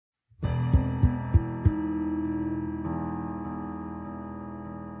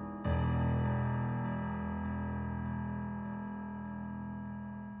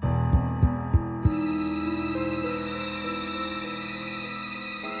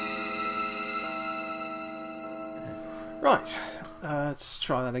Right, let's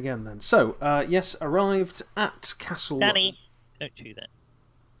try that again then. So, yes, arrived at Castle... Danny, don't do that.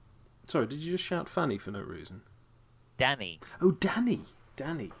 Sorry, did you just shout Fanny for no reason? Danny. Oh, Danny.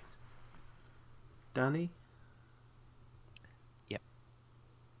 Danny. Danny? Yep.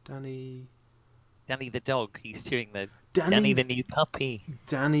 Danny... Danny the dog. He's chewing the... Danny... Danny the new puppy.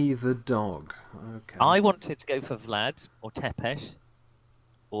 Danny the dog. Okay. I wanted to go for Vlad, or Tepesh,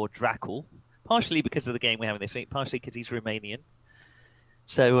 or Drackle. Partially because of the game we're having this week, partially because he's Romanian.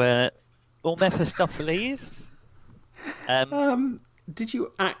 So, or Mephistopheles. Did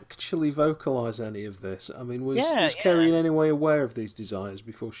you actually vocalise any of this? I mean, was Yeah. Kerry in any way aware of these desires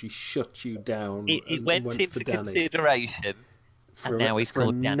before she shut you down It and went went into for Danny? consideration, For, and now he's for a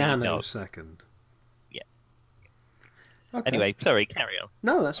called Danny Dog. nanosecond. Yeah. Okay. Anyway, sorry, carry on.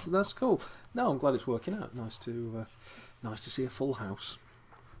 No, that's cool. No, I'm glad it's working out. Nice to see a full house.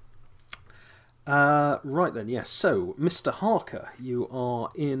 Right then, yes. So, Mr. Harker, you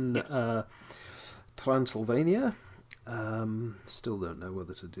are in Transylvania. Still don't know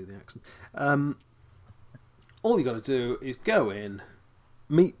whether to do the accent. All you got to do is go in,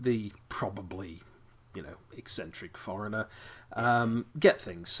 meet the probably, eccentric foreigner, get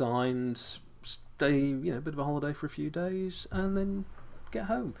things signed, stay, a bit of a holiday for a few days, and then get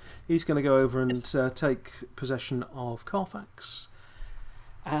home. He's going to go over and take possession of Carfax.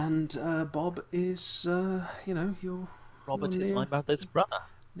 And Bob is, your... Robert is my mother's brother.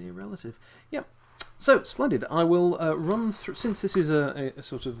 Near relative. Yep. So, splendid. I will run through... Since this is a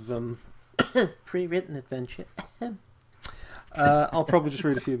sort of pre-written adventure, I'll probably just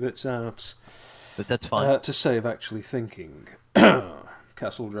read a few bits out. But that's fine. To save actually thinking.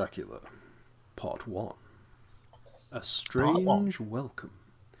 Castle Dracula, Part 1. A Strange Welcome.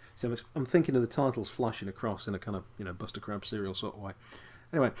 So I'm thinking of the titles flashing across in a kind of, Buster Crabbe serial sort of way.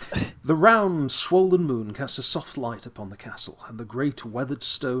 Anyway, the round, swollen moon casts a soft light upon the castle, and the great weathered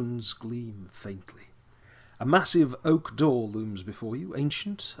stones gleam faintly. A massive oak door looms before you,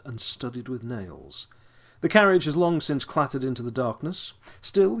 ancient and studded with nails. The carriage has long since clattered into the darkness.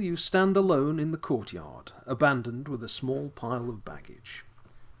 Still, you stand alone in the courtyard, abandoned with a small pile of baggage.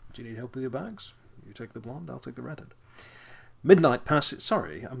 Do you need help with your bags? You take the blonde, I'll take the redhead. Midnight passes...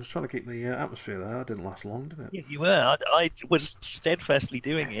 Sorry, I'm just trying to keep the atmosphere there. That didn't last long, did it? Yeah, you were. I was steadfastly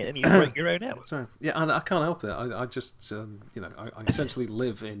doing it, and you broke your own out. Sorry. Yeah, I can't help it. I just, I essentially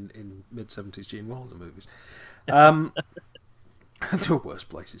live in mid-70s Gene Wilder movies. There are worse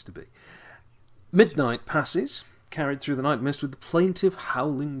places to be. Midnight passes, carried through the night mist with the plaintive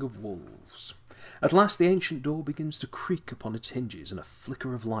howling of wolves. At last the ancient door begins to creak upon its hinges, and a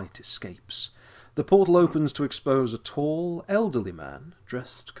flicker of light escapes. The portal opens to expose a tall, elderly man,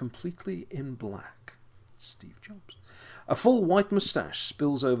 dressed completely in black. Steve Jobs. A full white moustache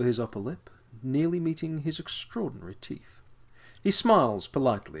spills over his upper lip, nearly meeting his extraordinary teeth. He smiles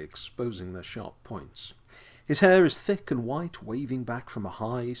politely, exposing their sharp points. His hair is thick and white, waving back from a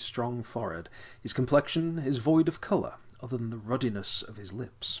high, strong forehead. His complexion is void of colour, other than the ruddiness of his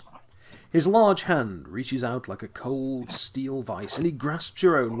lips. His large hand reaches out like a cold steel vice, and he grasps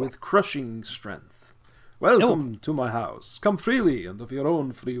your own with crushing strength. Welcome to my house. Come freely and of your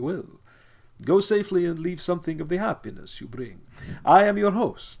own free will. Go safely and leave something of the happiness you bring. I am your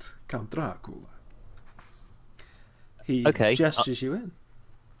host, Count Dracula. He gestures you in.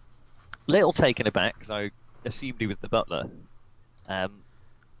 Little taken aback, because I assumed he was the butler. I'll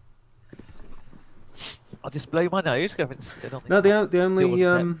just blow my nose. No,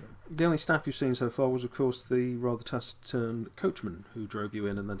 the only staff you've seen so far was, of course, the rather taciturn coachman who drove you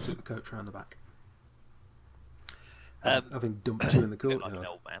in and then took the coach round the back. Having dumped you in the courtyard. Like an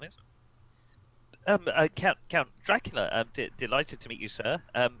old man, isn't it? Count Dracula, delighted to meet you, sir.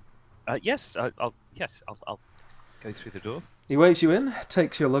 Yes, I'll go through the door. He waves you in,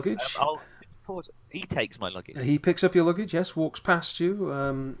 takes your luggage. He takes my luggage. He picks up your luggage, yes, walks past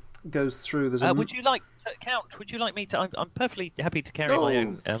you, goes through. Would you like, Count? Would you like me to? I'm perfectly happy to carry my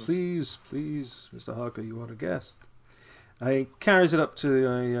own. Please, Mr. Harker, you are a guest. He carries it up to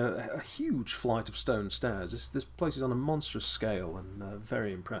a huge flight of stone stairs. This place is on a monstrous scale and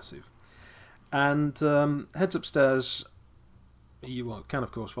very impressive. And heads upstairs. You can,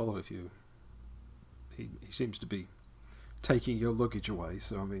 of course, follow if you. He seems to be taking your luggage away.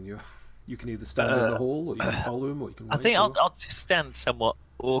 So I mean, you can either stand in the hall, or you can follow him, or you can. I think I'll just stand somewhat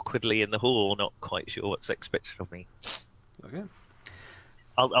awkwardly in the hall, not quite sure what's expected of me. Okay.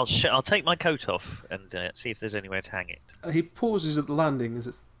 I'll take my coat off and see if there's anywhere to hang it. He pauses at the landing and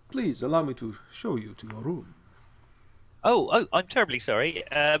says, "Please allow me to show you to your room." Oh, I'm terribly sorry.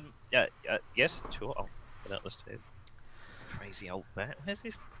 Yes, sure. I'll get out the stairs. Crazy old bat. Where's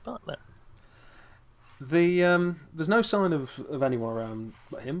this butler? There's no sign of anyone around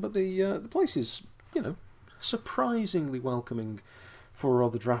but him, but the place is, surprisingly welcoming for a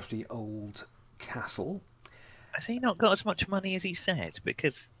rather drafty old castle. Has he not got as much money as he said?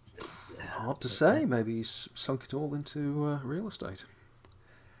 Because Hard to say. Maybe he's sunk it all into real estate.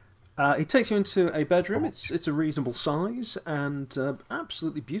 He takes you into a bedroom. It's a reasonable size and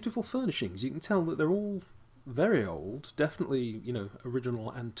absolutely beautiful furnishings. You can tell that they're all very old, definitely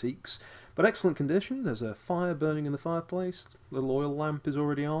original antiques, but excellent condition. There's a fire burning in the fireplace. The little oil lamp is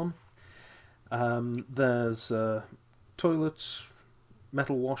already on. There's toilets,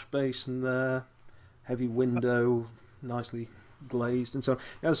 metal wash basin there, heavy window, nicely glazed, and so on.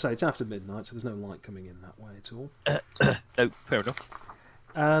 As I say, it's after midnight, so there's no light coming in that way at all. No, fair enough.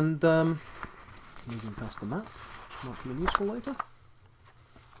 And moving past the map, might come in useful later.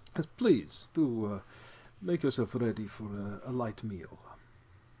 Yes, please do make yourself ready for a light meal.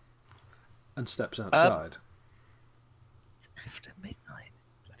 And steps outside. After midnight,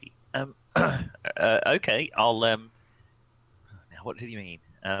 bloody. Okay, I'll. Now, what did you mean?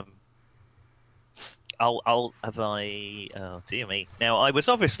 I'll have I. Oh dear me. Now I was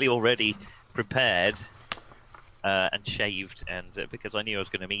obviously already prepared. And shaved, and because I knew I was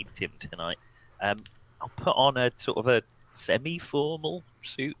going to meet him tonight, I'll put on a sort of a semi-formal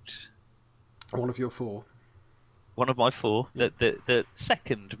suit. One of your four. One of my four. Yeah. The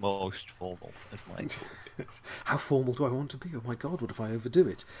second most formal of my four. How formal do I want to be? Oh my God! What if I overdo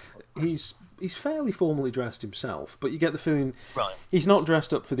it? He's fairly formally dressed himself, but you get the feeling he's not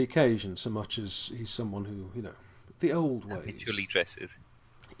dressed up for the occasion so much as he's someone who the old ways. Habitually dresses.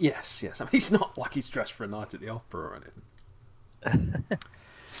 Yes. I mean, he's not like he's dressed for a night at the opera or anything.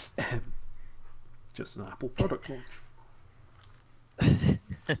 Just an Apple product launch.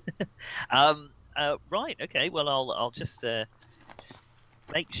 Right. Okay. Well, I'll just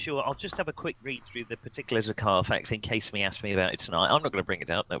make sure. I'll just have a quick read through the particulars of Carfax in case he asks me about it tonight. I'm not going to bring it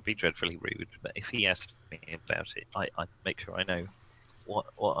up. That would be dreadfully rude. But if he asks me about it, I make sure I know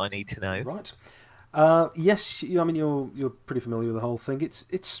what I need to know. Right. Yes, I mean you're pretty familiar with the whole thing.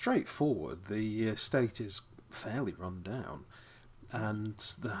 It's straightforward. The estate is fairly run down, and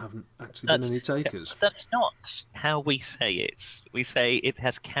there haven't actually been any takers. That's not how we say it. We say it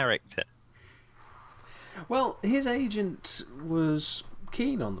has character. Well, his agent was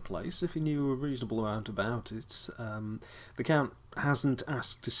keen on the place if he knew a reasonable amount about it. The Count hasn't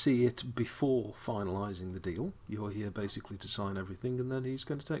asked to see it before finalising the deal. You're here basically to sign everything, and then he's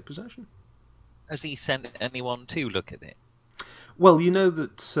going to take possession. Has he sent anyone to look at it? Well, you know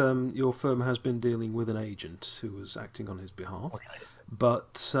that your firm has been dealing with an agent who was acting on his behalf,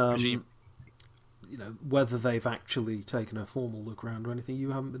 but whether they've actually taken a formal look around or anything,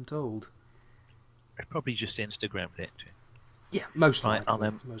 you haven't been told. I probably just Instagrammed it. Yeah, most likely.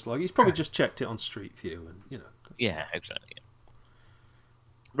 Most likely, he's probably just checked it on Street View, and Yeah, exactly.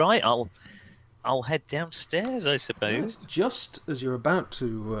 Right, I'll head downstairs, I suppose. Yes, just as you're about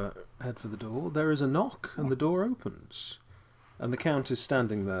to head for the door, there is a knock, and the door opens. And the Count is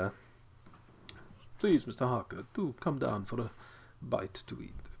standing there. Please, Mr. Harker, do come down for a bite to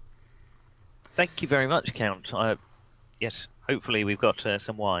eat. Thank you very much, Count. Yes, hopefully we've got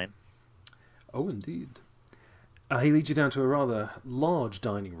some wine. Oh, indeed. He leads you down to a rather large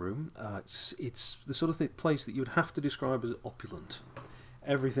dining room. It's the sort of place that you'd have to describe as opulent.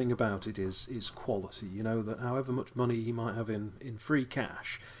 Everything about it is quality. You know that however much money he might have in free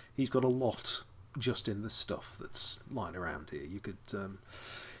cash, he's got a lot just in the stuff that's lying around here. You could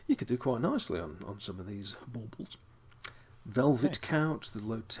do quite nicely on some of these baubles. Velvet couch, the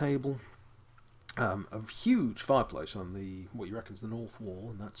low table, a huge fireplace on what you reckon is the north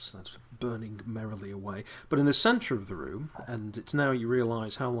wall, and that's burning merrily away. But in the centre of the room, and it's now you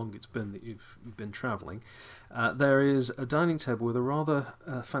realise how long it's been that you've been travelling, there is a dining table with a rather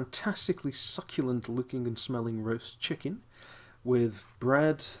fantastically succulent looking and smelling roast chicken, with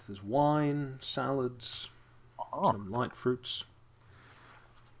bread, there's wine, salads, some light fruits.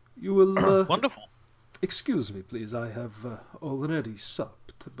 You will... Wonderful. Excuse me, please, I have already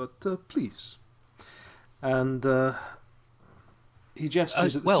supped, but please... And he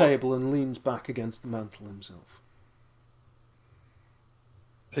gestures at the table and leans back against the mantel himself.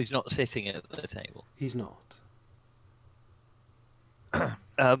 So he's not sitting at the table? He's not.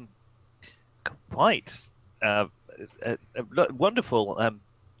 Quite. Wonderful.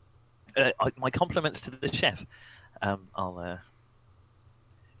 My compliments to the chef. I'll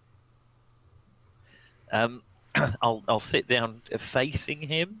sit down facing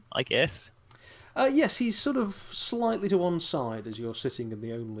him, I guess. Yes, he's sort of slightly to one side as you're sitting in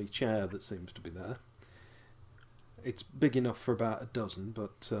the only chair that seems to be there. It's big enough for about a dozen,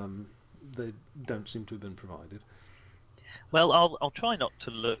 but they don't seem to have been provided. Well, I'll try not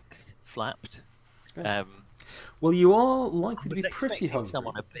to look flapped. Okay. Well, you are I likely to was be pretty expecting hungry.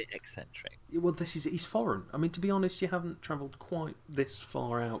 someone a bit eccentric. Well, he's foreign. I mean, to be honest, you haven't travelled quite this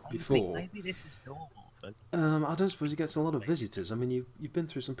far out I think before. maybe this is normal. But I don't suppose he gets a lot of visitors. I mean, you've been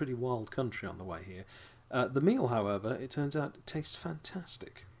through some pretty wild country on the way here. The meal, however, it turns out tastes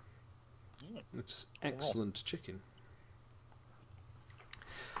fantastic. It's excellent chicken.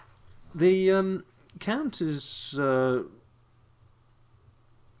 The Count is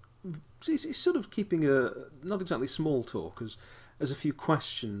he's sort of keeping a not exactly small talk as a few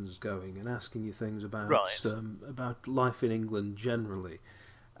questions going and asking you things about about life in England generally,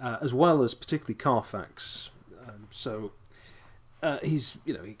 as well as particularly Carfax.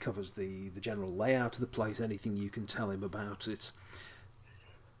 He covers the general layout of the place, anything you can tell him about it.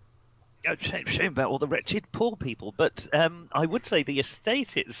 shame about all the wretched poor people. But I would say the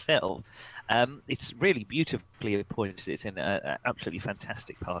estate itself, it's really beautifully appointed. It's in an absolutely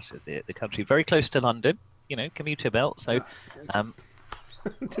fantastic part of the country, very close to London. Commuter belt. So,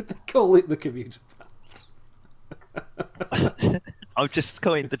 did they call it the commuter belt? I've just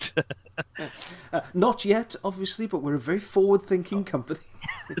coined the term. Not yet, obviously, but we're a very forward-thinking company.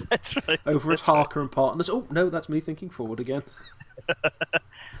 That's right. Over at Harker and Partners. Oh no, that's me thinking forward again.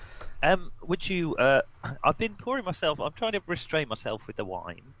 Would you? I've been pouring myself. I'm trying to restrain myself with the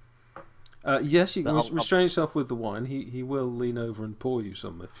wine. Yes, you can restrain yourself with the wine. He will lean over and pour you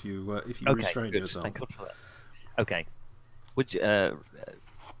some if you restrain yourself. Thank God for that. Okay. Would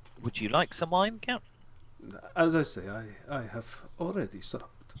you like some wine, Count? As I say, I have already supped.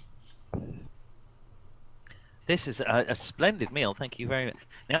 This is a splendid meal. Thank you very much.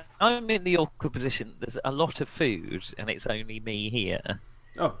 Now I'm in the awkward position. There's a lot of food, and it's only me here.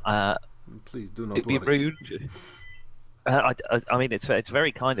 Oh, please do not it'd be worry. rude. I mean, it's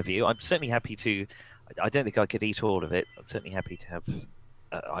very kind of you. I'm certainly happy to. I don't think I could eat all of it. I'm certainly happy to have.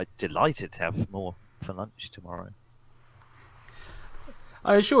 I'm delighted to have more for lunch tomorrow.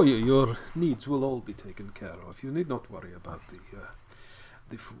 I assure you, your needs will all be taken care of. You need not worry about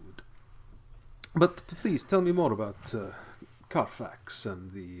the food. But please tell me more about Carfax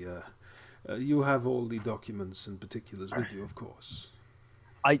and the. You have all the documents and particulars with you, of course.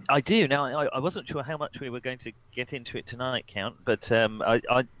 I do. Now, I wasn't sure how much we were going to get into it tonight, Count, but I'm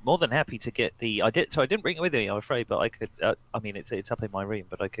more than happy to get the... I didn't bring it with me, I'm afraid, but I could... I mean, it's up in my room,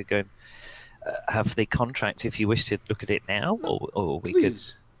 but I could go and have the contract if you wish to look at it now, or we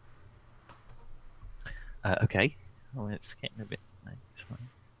Please. could... okay. Well, it's getting a bit... No, it's fine.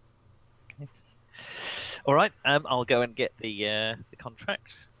 Okay. All right, I'll go and get the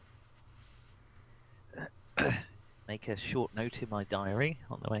contract. Make a short note in my diary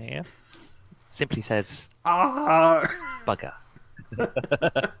on the way here. Simply says, bugger.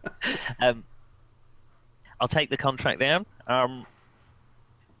 I'll take the contract down.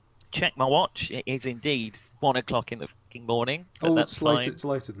 Check my watch. It is indeed 1 o'clock in the fucking morning. Oh, that's it's fine. it's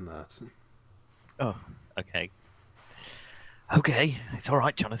later than that. Oh, okay. Okay, it's all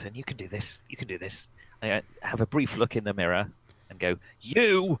right, Jonathan. You can do this. You can do this. I have a brief look in the mirror and go,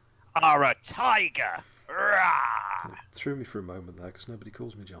 "You are a tiger." It threw me for a moment there because nobody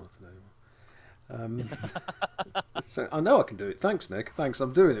calls me Jonathan anymore. So I know I can do it. Thanks, Nick. Thanks.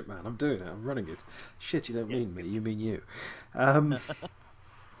 I'm doing it, man. I'm doing it. I'm running it. Shit, you don't mean me. You mean you.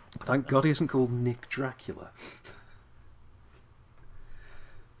 Thank God he isn't called Nick Dracula.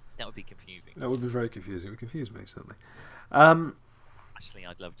 That would be confusing. That would be very confusing. It would confuse me, certainly. Actually,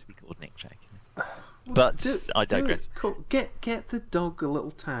 I'd love to be called Nick Dracula. But I digress. Get the dog a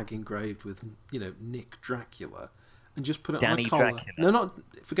little tag engraved with, Nick Dracula, and just put it Danny on a collar. Dracula. No,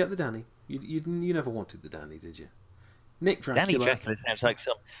 forget the Danny. You never wanted the Danny, did you? Nick Dracula. Danny Dracula sounds like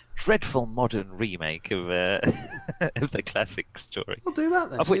some dreadful modern remake of of the classic story. I'll do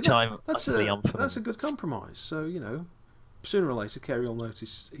that then. Of which I'm that's utterly unfamiliar. That's a good compromise. So sooner or later, Kerry will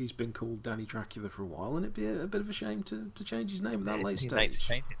notice he's been called Danny Dracula for a while, and it'd be a bit of a shame to change his name at that late stage.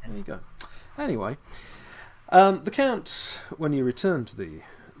 There you go. Anyway, the Count, when you return to the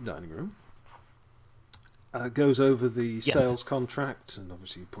dining room, goes over the sales contract and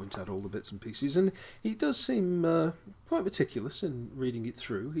obviously point out all the bits and pieces, and he does seem quite meticulous in reading it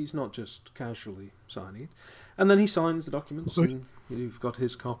through. He's not just casually signing it, and then he signs the documents, and you've got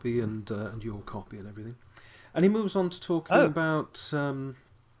his copy and your copy and everything. And he moves on to talking about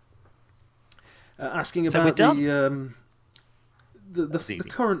asking about the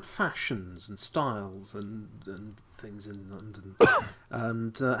current fashions and styles and things in London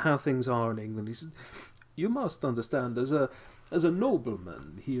and how things are in England. He said, "You must understand, as a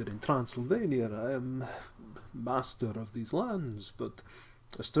nobleman here in Transylvania, I am master of these lands, but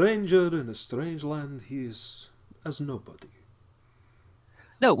A stranger in a strange land, he is as nobody.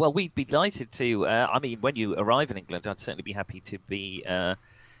 No, well, we'd be delighted to. I mean, when you arrive in England, I'd certainly be happy to be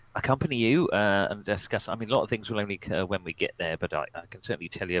accompany you and discuss. I mean, a lot of things will only occur when we get there, but I can certainly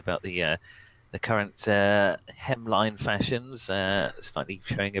tell you about the current hemline fashions, slightly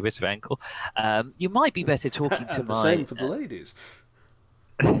showing a bit of ankle. You might be better talking to And the same for the ladies.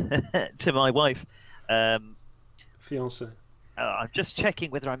 to my wife. Fiancé. I'm just checking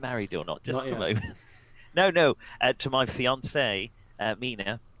whether I'm married or not. Just Not a yet. moment. No. To my fiancée,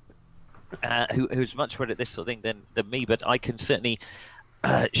 Mina, who's much better at this sort of thing than me, but I can certainly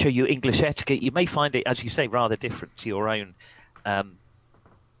show you English etiquette. You may find it, as you say, rather different to your own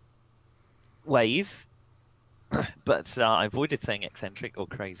ways. But I avoided saying eccentric or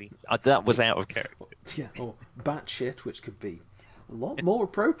crazy. That was out of character. Yeah, or batshit, which could be a lot more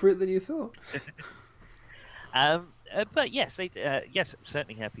appropriate than you thought. But yes, yes, I'm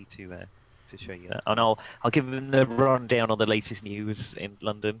certainly happy to show you that, and I'll give them the rundown on the latest news in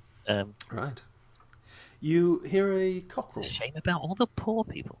London. Right. You hear a cockerel. Shame about all the poor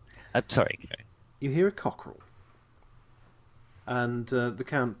people. Sorry. You hear a cockerel. And the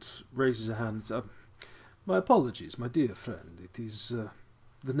Count raises a hand. My apologies, my dear friend. It is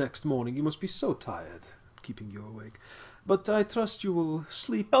the next morning. You must be so tired, keeping you awake. But I trust you will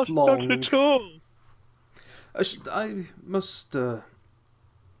sleep long. Not at all. I must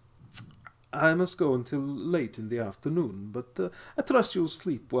go until late in the afternoon, but I trust you'll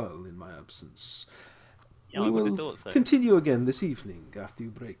sleep well in my absence. Yeah, We I would will have thought so. continue again this evening after you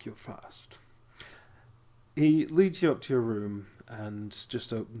break your fast. He leads you up to your room and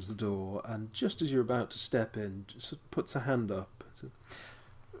just opens the door, and just as you're about to step in, just puts a hand up.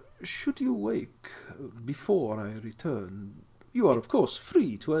 Should you wake before I return, you are of course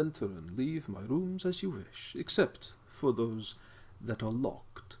free to enter and leave my rooms as you wish, except for those that are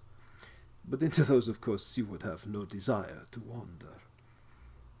locked. But into those, of course, you would have no desire to wander.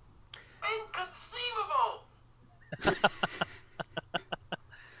 Inconceivable!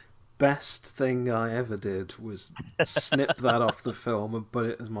 Best thing I ever did was snip that off the film and put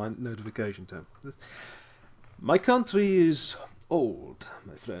it as my notification tone. My country is old,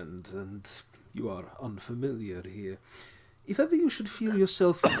 my friend, and you are unfamiliar here. If ever you should feel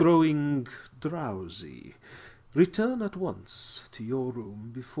yourself growing drowsy, return at once to your room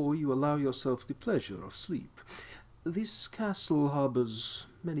before you allow yourself the pleasure of sleep. This castle harbours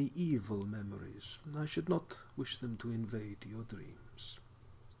many evil memories. I should not wish them to invade your dreams.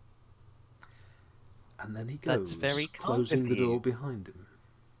 And then he goes, That's very kind closing of the door you. behind him,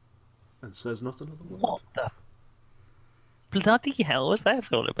 and says not another word. What the bloody hell was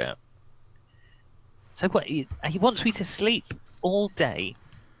that all about? So what? He wants me to sleep all day.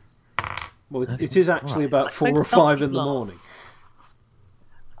 Well, Okay. it is actually Right. about I 4 think or some 5 in the people are. morning.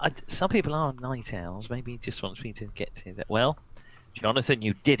 Some people are night owls. Maybe he just wants me to get to that. Well, Jonathan,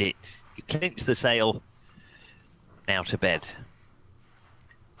 you did it. You clinched the sale. Now to bed.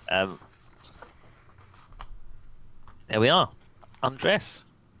 There we are. Undress.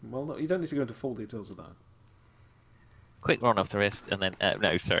 Well, no, you don't need to go into full details of that. Quick run off the wrist, and then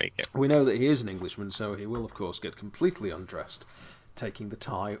no, sorry. Go. We know that he is an Englishman, so he will, of course, get completely undressed, taking the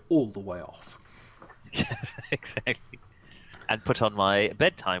tie all the way off. Exactly. And put on my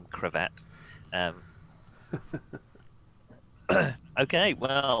bedtime cravat. Okay,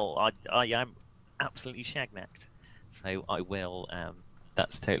 well, I am absolutely shagnacked, so I will.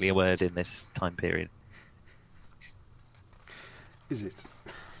 That's totally a word in this time period. Is it?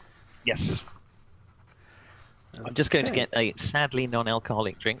 Yes. I'm just going to Okay. get a sadly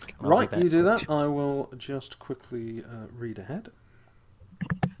non-alcoholic drink. I'll be Right, back. you do that. I will just quickly read ahead.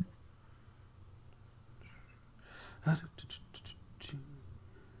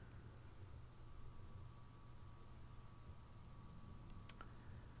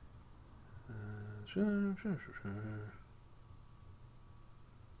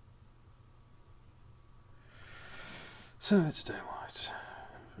 So it's daylight.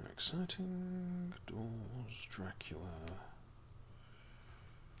 Very exciting. Doors, Dracula.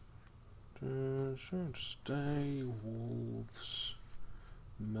 Stay, wolves,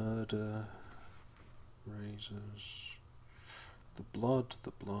 murder, razors, the blood.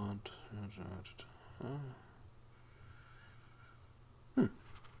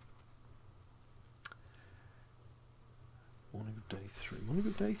 Morning of day 3. Morning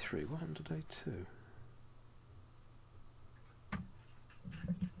of day 3. What happened to day 2?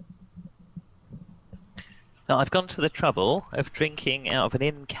 Now, I've gone to the trouble of drinking out of an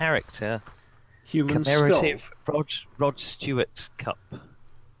in-character Human skull. commemorative Rod Stewart cup.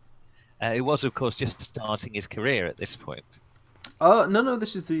 It was, of course, just starting his career at this point. No,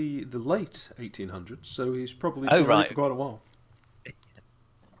 this is the late 1800s, so he's probably Oh, been ready right. for quite a while.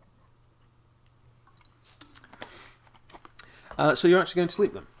 So you're actually going to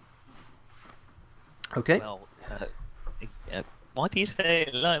sleep then? Okay. Well, why do you say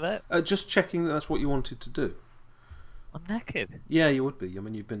it like that? Just checking that that's what you wanted to do. I'm knackered. Yeah, you would be. I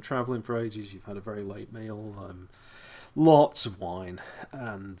mean, you've been travelling for ages. You've had a very late meal, lots of wine,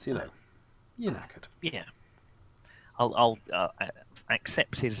 and you're knackered. Yeah. I'll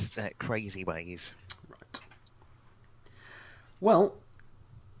accept his crazy ways. Right. Well,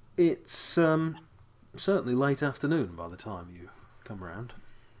 it's certainly late afternoon by the time you come round.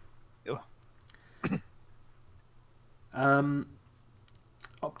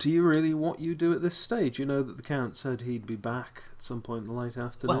 Up to you, really, what you do at this stage. You know that the Count said he'd be back at some point in the late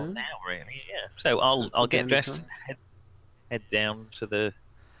afternoon. Well, now really, yeah. So I'll get dressed and head down to the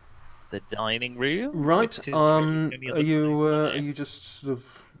dining room. Right. Are Really you just sort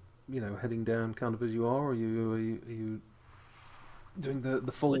of heading down kind of as you are? Or are you doing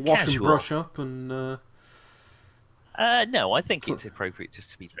the full wash and brush up and? No, I think it's appropriate just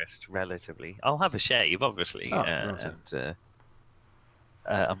to be dressed relatively. I'll have a shave, obviously,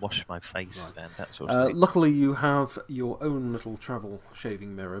 and wash my face and that sort of thing. Luckily, you have your own little travel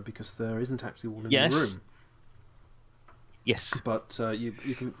shaving mirror because there isn't actually one in the room. Yes, but you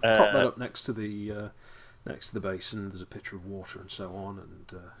can prop that up next to the basin. There's a pitcher of water and so on,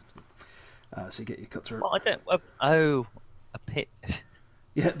 and so you get your cut through. Well, I don't. A pit.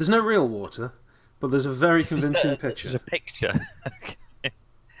 Yeah, there's no real water, but there's a very convincing picture. There's a picture.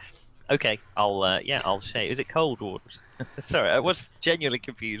 Okay, I'll shave. Is it cold water? Sorry, I was genuinely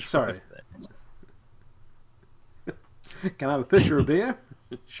confused. Sorry. Can I have a pitcher of beer?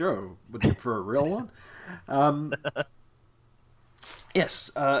 Sure, would you prefer a real one?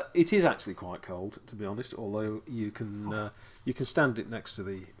 Yes, it is actually quite cold, to be honest. Although you can stand it next to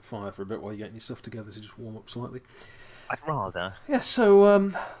the fire for a bit while you're getting your stuff together to just warm up slightly. I'd rather. Yeah,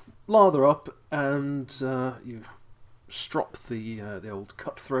 so lather up and you strop the old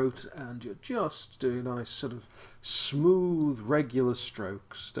cutthroat, and you're just doing nice sort of smooth, regular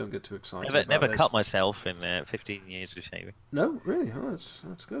strokes. Don't get too excited. Never cut myself in 15 years of shaving. No, really? Oh,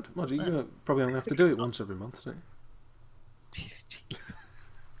 that's good. Mind you, you probably only have to do it once every month, don't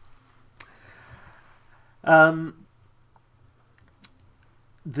you?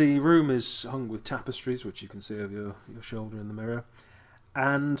 The room is hung with tapestries, which you can see over your shoulder in the mirror,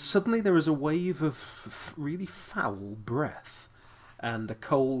 and suddenly there is a wave of really foul breath and a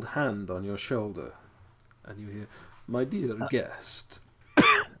cold hand on your shoulder, and you hear, "My dear guest."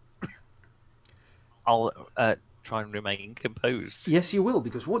 I'll try and remain composed. Yes, you will,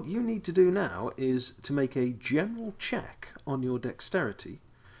 because what you need to do now is to make a general check on your dexterity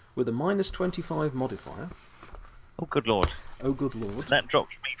with a -25 modifier. Oh, good lord. Oh, good lord. So that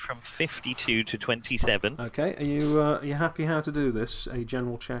dropped me from 52 to 27. Okay, are you happy how to do this? A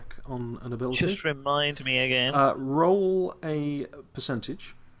general check on an ability? Just remind me again. Roll a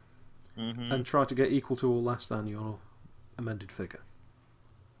percentage Mm-hmm. and try to get equal to or less than your amended figure.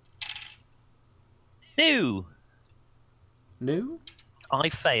 No! No? I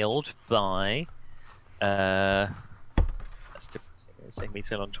failed by... that's different. It's taking me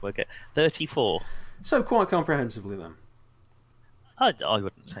so long to work it. 34. So quite comprehensively then. I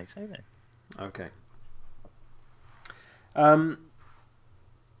wouldn't say so, no. Okay.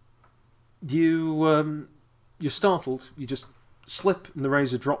 You're startled. You just slip and the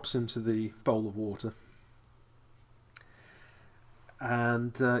razor drops into the bowl of water.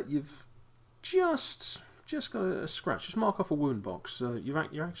 And you've just got a scratch. Just mark off a wound box. You're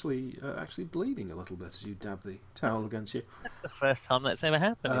actually bleeding a little bit as you dab the towel against you. That's the first time that's ever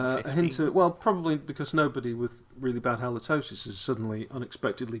happened. A hint of, well, probably because nobody with really bad halitosis has suddenly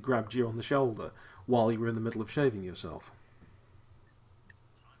unexpectedly grabbed you on the shoulder while you were in the middle of shaving yourself.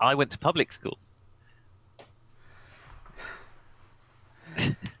 I went to public school.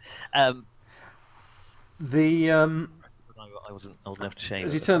 I wasn't old enough to shave.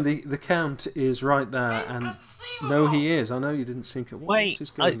 As you turn, the Count is right there, and no, he is. I know you didn't think it.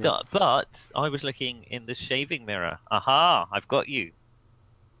 Wait, but I was looking in the shaving mirror. Aha! I've got you.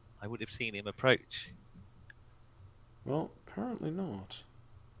 I would have seen him approach. Well, apparently not.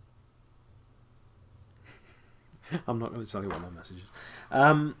 I'm not going to tell you what my message is.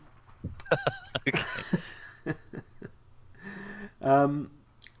 Okay.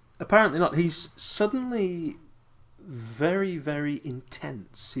 Apparently not. He's suddenly very, very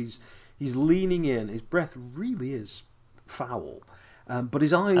intense. He's leaning in. His breath really is foul, but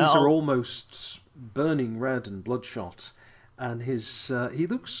his eyes are almost burning red and bloodshot, and he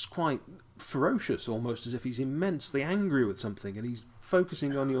looks quite ferocious, almost as if he's immensely angry with something, and he's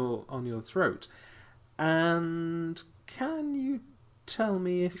focusing on your throat. And can you tell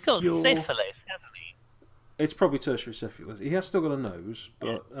me if He's got you're... syphilis, hasn't he? It's probably tertiary syphilis. He has still got a nose,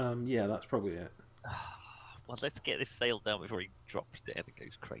 but yeah, that's probably it. Well, let's get this sailed down before he drops dead and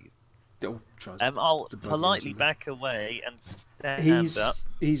goes crazy. Tries I'll to bug you or politely something. back away and stand up.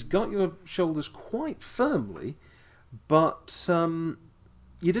 He's got your shoulders quite firmly, but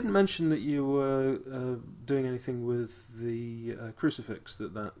you didn't mention that you were doing anything with the crucifix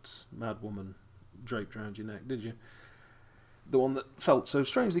that mad woman draped around your neck, did you? The one that felt so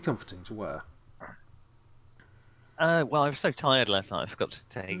strangely comforting to wear. Well, I was so tired last night, I forgot to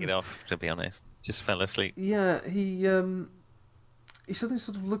take it off, to be honest. Just fell asleep. Yeah, he suddenly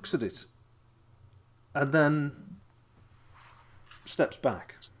sort of looks at it, and then steps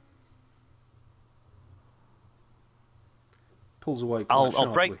back. Pulls away quite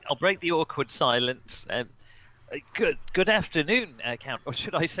sharply. I'll break the awkward silence. Good afternoon, Count, or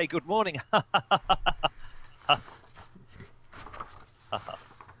should I say good morning?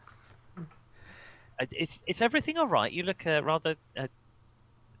 Is everything all right? You look rather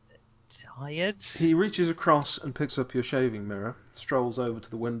tired. He reaches across and picks up your shaving mirror, strolls over to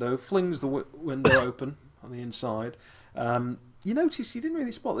the window, flings the window open on the inside. You notice, you didn't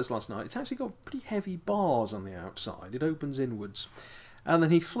really spot this last night, it's actually got pretty heavy bars on the outside. It opens inwards. And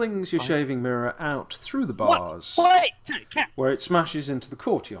then he flings your shaving mirror out through the bars, where it smashes into the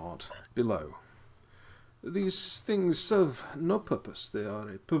courtyard below. These things serve no purpose. They are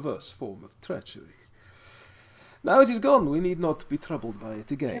a perverse form of treachery. Now it is gone. We need not be troubled by it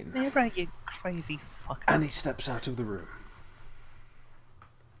again. Never, you crazy fucker. And he steps out of the room.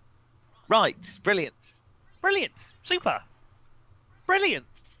 Right, brilliant. Brilliant. Super. Brilliant.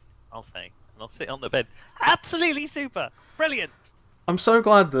 I'll say. And I'll sit on the bed. Absolutely super. Brilliant. I'm so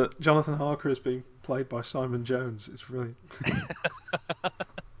glad that Jonathan Harker is being played by Simon Jones. It's brilliant.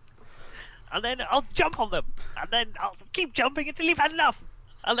 And then I'll jump on them. And then I'll keep jumping until you've had enough.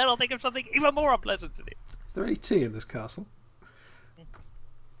 And then I'll think of something even more unpleasant to do. Is there any tea in this castle?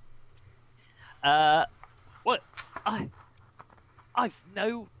 What? I've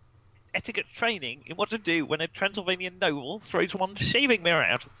no etiquette training in what to do when a Transylvanian noble throws one's shaving mirror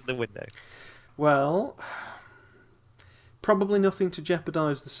out of the window. Well, probably nothing to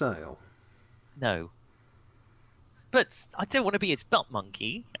jeopardise the sale. No. But I don't want to be his butt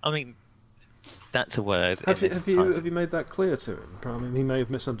monkey. I mean, that's a word. Have you made that clear to him? I mean, he may have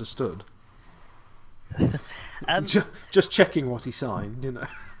misunderstood. Just checking what he signed, you know.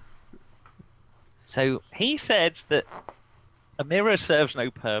 So he said that a mirror serves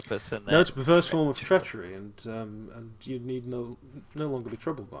no purpose, and no, it's a perverse form of treachery, and you need no longer be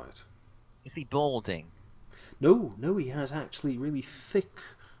troubled by it. Is he balding? No, he has actually really thick,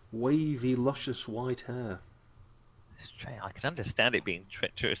 wavy, luscious white hair. I can understand it being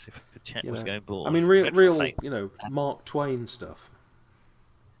treacherous if the chap was going bald. I mean, real, Mark Twain stuff.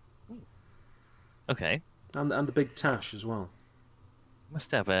 Okay. And the big tash as well.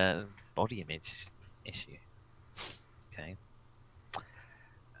 Must have a body image issue. Okay.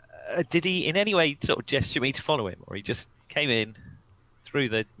 Did he in any way sort of gesture me to follow him, or he just came in, threw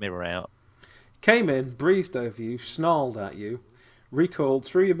the mirror out? Came in, breathed over you, snarled at you, recoiled,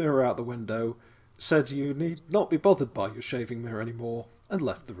 threw your mirror out the window, said you need not be bothered by your shaving mirror anymore, and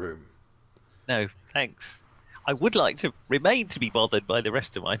left the room. No, thanks. I would like to remain to be bothered by the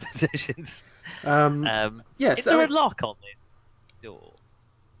rest of my possessions. Yes. Is there a lock on this door?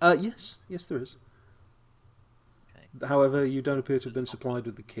 Yes, there is. Okay. However, you don't appear to have been supplied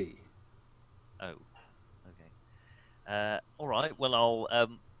with the key. Oh, okay. All right. Well, I'll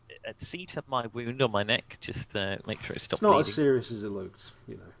see to my wound on my neck. Just make sure it stops. It's not bleeding. as serious as it looks.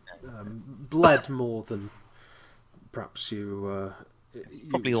 Bled more than perhaps you.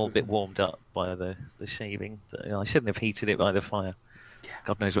 Probably all a bit warmed up by the shaving. I shouldn't have heated it by the fire. Yeah.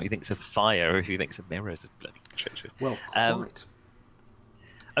 God knows what he thinks of fire, or if he thinks of mirrors. Bloody treacherous. Well, quite.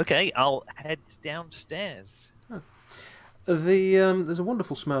 Okay, I'll head downstairs. Oh. There's a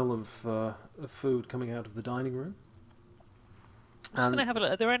wonderful smell of food coming out of the dining room. I'm just going to have a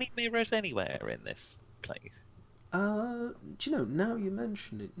look. Are there any mirrors anywhere in this place? Do you know, now you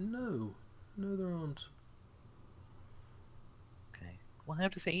mention it, no, there aren't. Okay. Well, how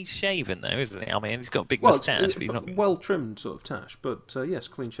does he's shaven, though, isn't he? I mean, he's got a big moustache, but he's not... well-trimmed sort of tash, but yes,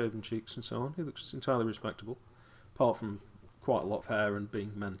 clean-shaven cheeks and so on. He looks entirely respectable, apart from quite a lot of hair and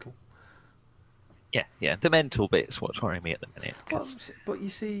being mental. Yeah, the mental bit's what's worrying me at the minute. Well, but you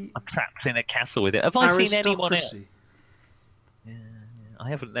see... I'm trapped in a castle with it. Have I seen anyone else? Yeah, I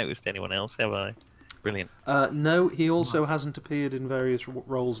haven't noticed anyone else, have I? Brilliant. No, he also hasn't appeared in various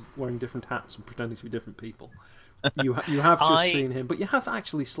roles wearing different hats and pretending to be different people. You have just seen him, but you have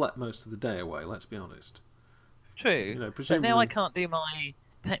actually slept most of the day away, let's be honest. True. You know, But now I presumably. can't do my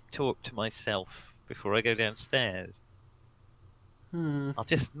pep talk to myself before I go downstairs. I'll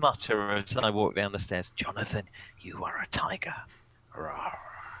just mutter as I walk down the stairs, Jonathan, you are a tiger. Rawr.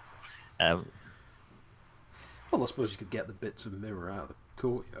 Well, I suppose you could get the bits of mirror out of the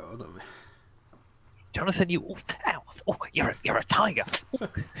courtyard. I mean, Jonathan, you're a tiger.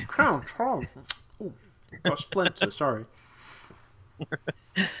 Crown, oh, got a splinter. Sorry,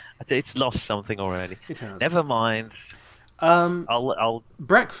 It's lost something already. it has. Never mind. I'll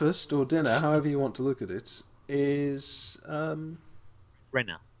Breakfast or dinner, however you want to look at it, is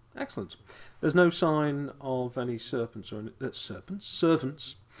Renner. excellent. There's no sign of any servants.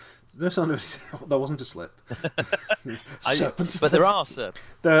 Servants. No sign of any. That wasn't a slip. Serpents. But there are serpents.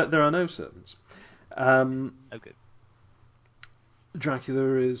 There are no servants. Oh, good.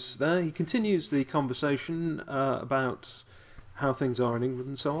 Dracula is there. He continues the conversation about how things are in England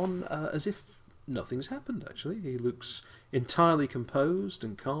and so on, as if nothing's happened, actually. He looks entirely composed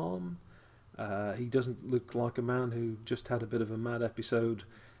and calm. He doesn't look like a man who just had a bit of a mad episode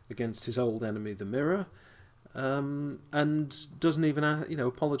against his old enemy, the Mirror, and doesn't even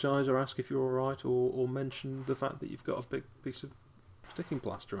apologise or ask if you're all right, or mention the fact that you've got a big piece of sticking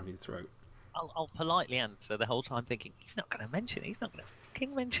plaster on your throat. I'll politely answer the whole time, thinking he's not going to mention it. He's not going to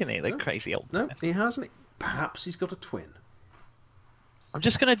fucking mention it. The crazy old. No, he hasn't. Perhaps he's got a twin. I'm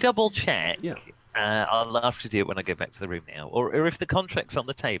just going to double check. Yeah. I'll have to do it when I go back to the room now. Or if the contract's on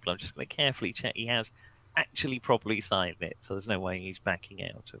the table, I'm just going to carefully check he has actually properly signed it, so there's no way he's backing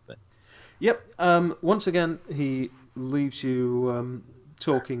out of it. Yep. Once again, he leaves you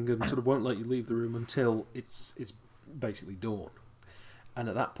talking and sort of won't let you leave the room until it's basically dawn. And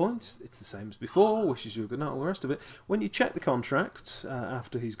at that point, it's the same as before, wishes you a good night, all the rest of it. When you check the contract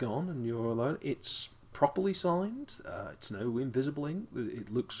after he's gone and you're alone, it's properly signed. It's no invisible ink. It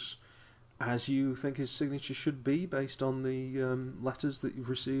looks as you think his signature should be based on the letters that you've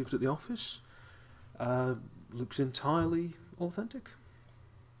received at the office. Looks entirely authentic.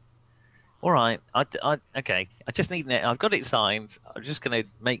 All right. Okay. I just need it. I've got it signed. I'm just going to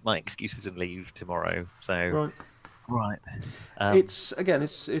make my excuses and leave tomorrow. So. Right. Right. It's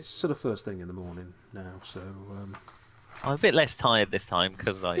sort of first thing in the morning now, so I'm a bit less tired this time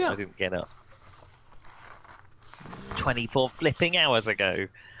because I didn't get up 24 flipping hours ago.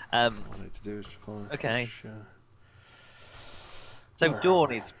 all I need to do is find. Okay. So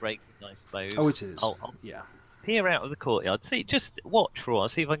dawn is breaking, I suppose. Oh, it is. I'll yeah. peer out of the courtyard. Just watch for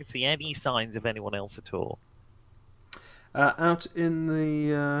us. See if I can see any signs of anyone else at all. Out in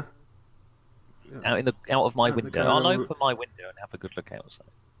the. Out of my window. I'll open my window and have a good look outside.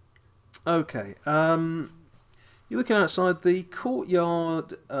 Okay. You're looking outside. The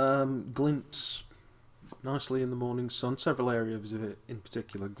courtyard glints nicely in the morning sun. Several areas of it, in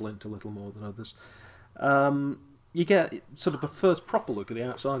particular, glint a little more than others. You get sort of a first proper look at the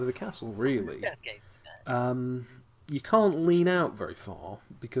outside of the castle, really. You can't lean out very far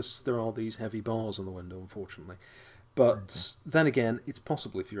because there are these heavy bars on the window, unfortunately. But then again, it's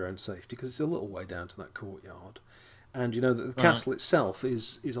possibly for your own safety because it's a little way down to that courtyard. And you know that the castle itself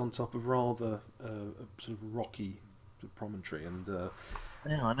is on top of rather a sort of rocky promontory. And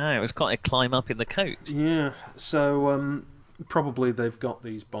yeah, I know. It's got to climb up in the coach. Yeah, so probably they've got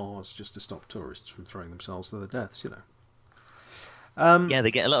these bars just to stop tourists from throwing themselves to their deaths, you know. Yeah, they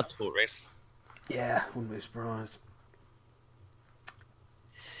get a lot of tourists. Yeah, wouldn't be surprised.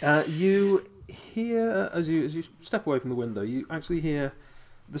 You hear, as you step away from the window, you actually hear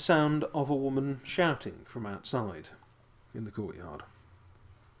the sound of a woman shouting from outside in the courtyard.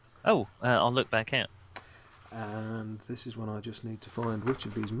 Oh, I'll look back out. And this is when I just need to find which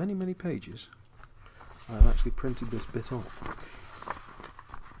of these many, many pages I've actually printed this bit off.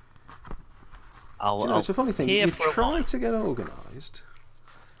 It's a funny thing. You try to get organised,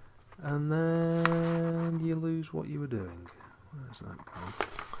 and then you lose what you were doing. Where's that gone?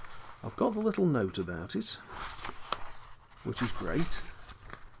 I've got the little note about it, which is great,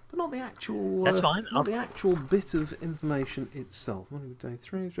 but not the actual. That's fine. Not the actual bit of information itself. Monday, day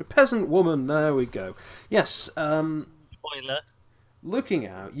 3. A peasant woman. There we go. Yes. Spoiler. Looking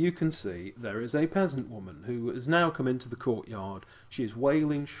out, you can see there is a peasant woman who has now come into the courtyard. She is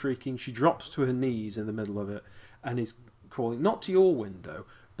wailing, shrieking. She drops to her knees in the middle of it and is crawling not to your window,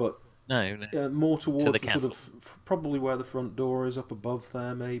 but more towards the sort of probably where the front door is, up above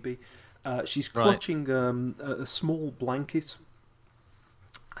there, maybe. She's clutching a small blanket,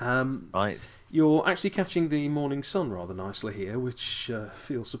 Right. You're actually catching the morning sun rather nicely here, which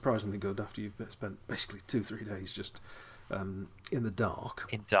feels surprisingly good after you've spent basically 2-3 days just in the dark.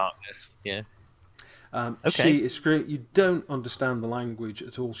 In darkness. Yeah. Okay. Okay. She is great. You don't understand the language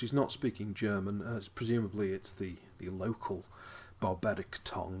at all. She's not speaking German. Presumably, it's the local barbaric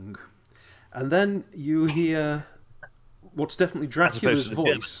tongue. And then you hear what's definitely As opposed Dracula's to the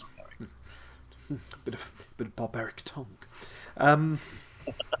voice. bit of barbaric tongue.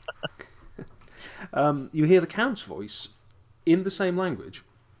 You hear the Count's voice in the same language,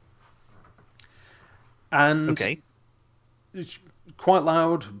 and Okay. it's quite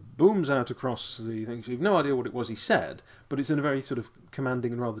loud, booms out across the thing. So you've no idea what it was he said, but it's in a very sort of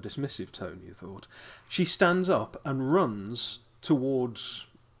commanding and rather dismissive tone, you thought. She stands up and runs towards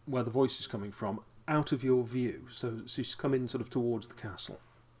where the voice is coming from, out of your view. So she's coming sort of towards the castle.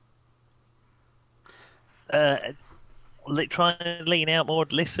 Try and lean out more.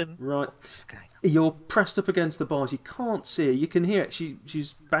 Listen. Right. Okay. You're pressed up against the bars. You can't see her. You can hear it.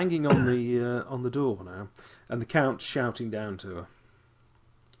 She's banging on the door now, and the Count's shouting down to her.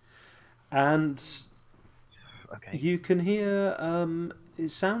 And Okay. you can hear. It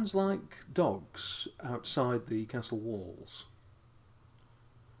sounds like dogs outside the castle walls.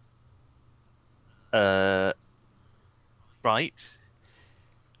 Right.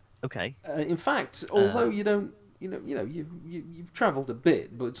 Okay. In fact, although you don't, you've travelled a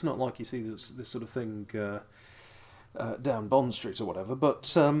bit, but it's not like you see this sort of thing down Bond Street or whatever.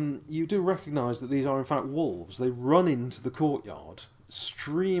 But you do recognise that these are in fact wolves. They run into the courtyard,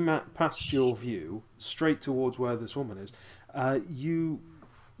 stream past your view, straight towards where this woman is. You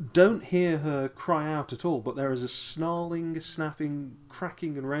don't hear her cry out at all, but there is a snarling, snapping,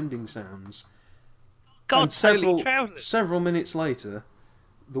 cracking, and rending sounds. God, And several minutes later,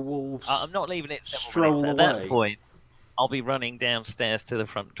 the wolves I'm not leaving it. stroll At away. that point, I'll be running downstairs to the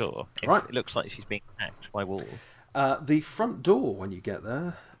front door. Right. It looks like she's being attacked by wolves. The front door, when you get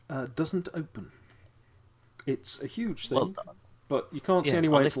there, doesn't open. It's a huge thing, but you can't see any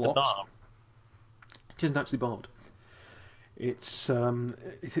way it's locked. It isn't actually barred. It's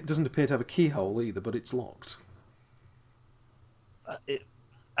it doesn't appear to have a keyhole either, but it's locked.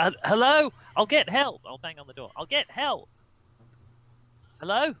 Hello? I'll get help. I'll bang on the door. I'll get help.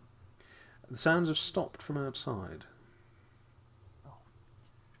 Hello? The sounds have stopped from outside.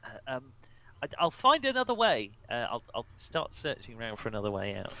 I'll find another way. I'll start searching around for another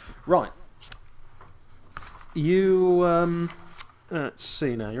way out. Right. You let's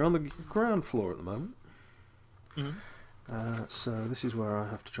see now. You're on the ground floor at the moment. Mm-hmm. So this is where I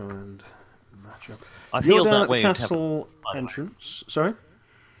have to try and match up. I've You're healed down that at the wound. castle entrance. Sorry.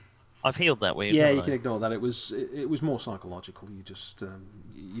 I've healed that wound. Yeah, you can ignore that. It was more psychological. You just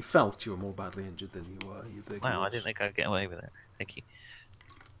you felt you were more badly injured than you were. You big Wow, horse. I didn't think I'd get away with it. Thank you.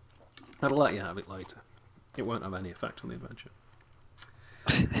 I'll let you have it later. It won't have any effect on the adventure.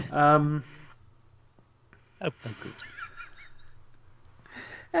 Oh, good.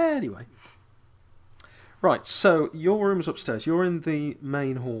 Anyway. Right, so your room's upstairs. You're in the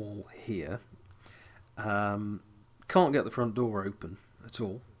main hall here. Can't get the front door open at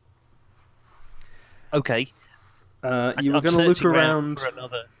all. Okay. You were going to look around. For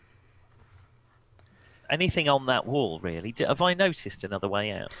another... Anything on that wall, really? Have I noticed another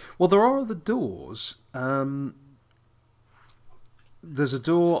way out? Well, there are other doors. There's a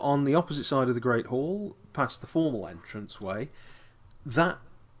door on the opposite side of the Great Hall, past the formal entranceway. That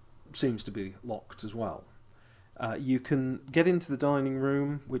seems to be locked as well. You can get into the dining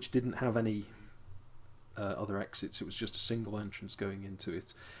room, which didn't have any other exits. It was just a single entrance going into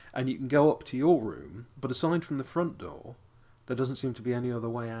it. And you can go up to your room, but aside from the front door, there doesn't seem to be any other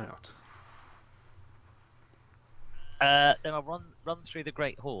way out. Then I'll run through the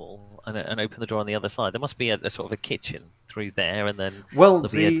Great Hall and open the door on the other side. There must be a sort of a kitchen through there, and then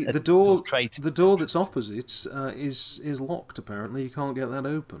the door that's opposite is locked. Apparently, you can't get that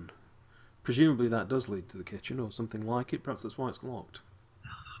open. Presumably, that does lead to the kitchen or something like it. Perhaps that's why it's locked.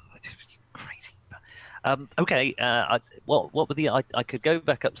 Crazy. Okay. What were the? I could go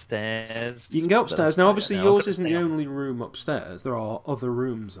back upstairs. You can go upstairs now. Obviously, yours isn't the only room upstairs. There are other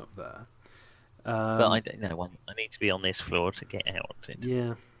rooms up there. But I don't know. I need to be on this floor to get out.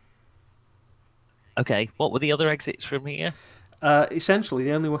 Yeah. Okay. What were the other exits from here? Essentially,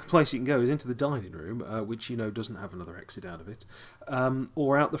 the only place you can go is into the dining room, which doesn't have another exit out of it,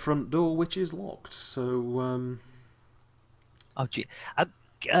 or out the front door, which is locked. So. Oh, gee.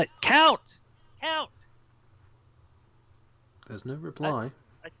 Count. There's no reply.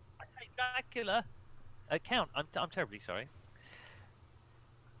 I say Dracula. Count. I'm terribly sorry.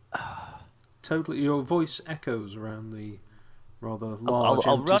 Totally, your voice echoes around rather I'll, large,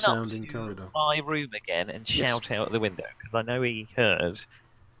 I'll run up empty-sounding to corridor. my room again and Yes. shout out the window because I know he heard.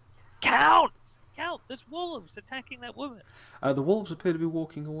 Count! Count! There's wolves attacking that woman. The wolves appear to be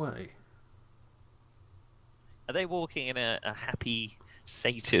walking away. Are they walking in a happy,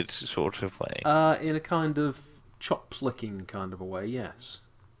 sated sort of way? In a kind of chop-slicking kind of a way, yes.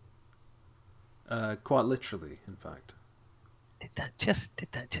 Quite literally, in fact. Did that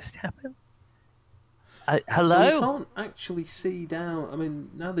just happen? Well, you Hello? can't actually see down. I mean,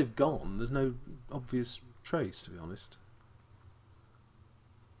 now they've gone, there's no obvious trace, to be honest.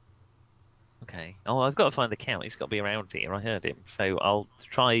 Okay. Oh, I've got to find the count. He's got to be around here. I heard him. So I'll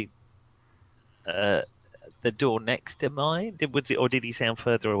try the door next to mine. Or did he sound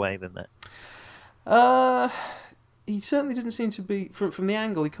further away than that? He certainly didn't seem to be from the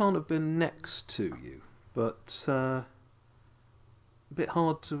angle. He can't have been next to you, but a bit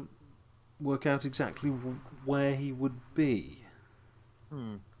hard to work out exactly where he would be.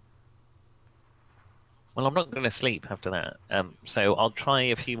 Well, I'm not going to sleep after that. So I'll try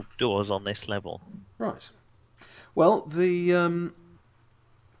a few doors on this level. Right. Well, the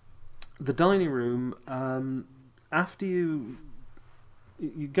dining room. After you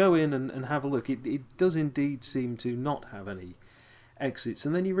go in and have a look, it does indeed seem to not have any exits,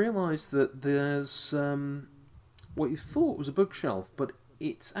 and then you realise that there's what you thought was a bookshelf, but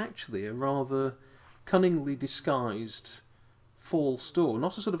it's actually a rather cunningly disguised false door,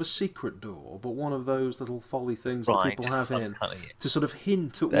 not a sort of a secret door, but one of those little folly things that people have in to sort of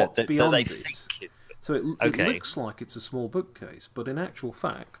hint at what's beyond it. So it looks like it's a small bookcase, but in actual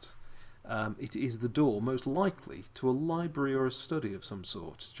fact, it is the door most likely to a library or a study of some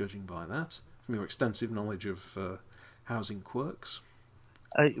sort, judging by that, from your extensive knowledge of housing quirks.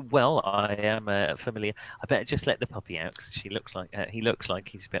 Well, I am familiar. I better just let the puppy out because he looks like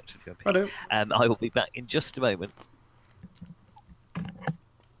he's about to do a pee. I will be back in just a moment.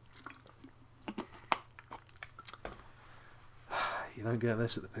 You don't get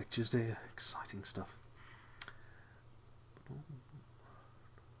this at the pictures, do you? Exciting stuff.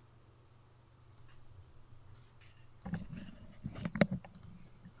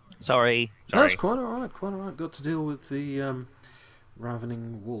 Sorry. That's quite alright, quite alright. Got to deal with the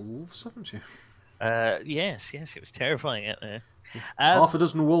ravening wolves, haven't you? Yes, it was terrifying out there. Half a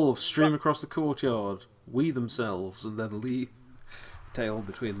dozen wolves stream across the courtyard, wee themselves, and then leave tail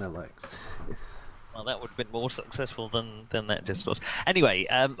between their legs. Well, that would have been more successful than that just was. Anyway,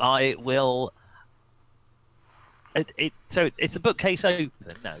 I will. So it's a bookcase open?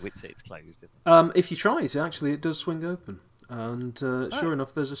 No, it's closed. Isn't it? If you try it, actually, it does swing open, and sure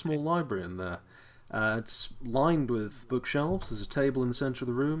enough, there's a small library in there. It's lined with bookshelves. There's a table in the centre of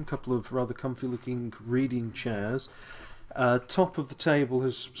the room, a couple of rather comfy-looking reading chairs. Top of the table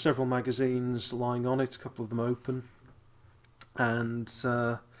has several magazines lying on it, a couple of them open, and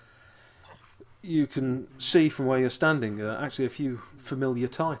you can see from where you're standing actually a few familiar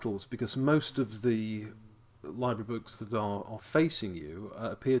titles, because most of the library books that are facing you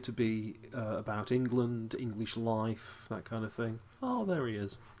appear to be about England, English life, that kind of thing. Oh, there he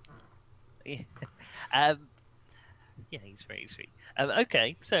is. Yeah, he's very sweet.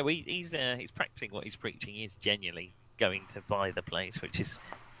 Okay, so he's practicing what he's preaching. He's genuinely going to buy the place, which is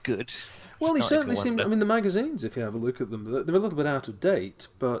good. Well, he certainly seemed. I mean, the magazines, if you have a look at them, they're a little bit out of date,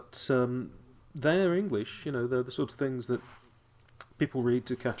 but they're English. You know, they're the sort of things that people read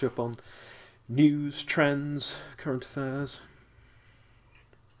to catch up on news, trends, current affairs,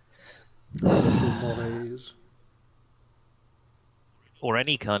 social mores, or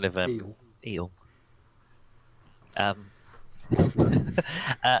any kind of eel.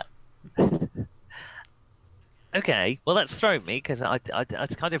 Okay, well that's thrown me because I'd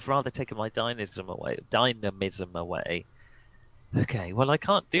kind of rather taken my dynamism away. Okay, well I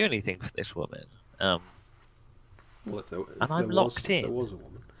can't do anything for this woman. Well, if I'm locked in. If there was a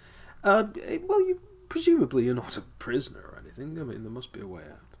woman. Well, presumably you're not a prisoner or anything. I mean, there must be a way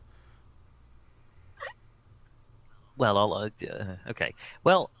out. Well, okay.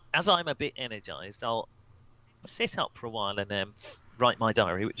 Well, as I'm a bit energised, I'll sit up for a while and write my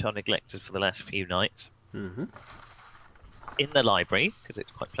diary, which I neglected for the last few nights. Mm-hmm. In the library, because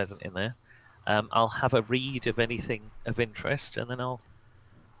it's quite pleasant in there. I'll have a read of anything of interest, and then I'll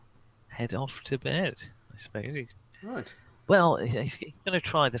head off to bed, I suppose. Right. Well, he's going to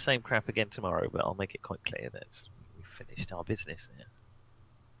try the same crap again tomorrow, but I'll make it quite clear that we've finished our business there.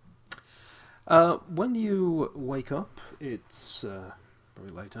 When you wake up, it's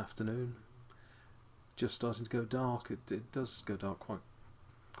probably late afternoon. Just starting to go dark. It does go dark quite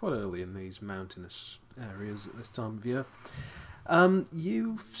early in these mountainous areas at this time of year.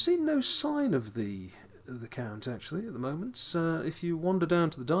 You've seen no sign of the the Count, actually, at the moment. If you wander down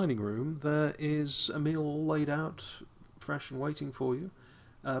to the dining room, there is a meal all laid out, fresh and waiting for you,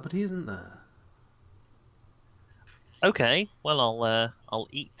 but he isn't there. Okay, well, I'll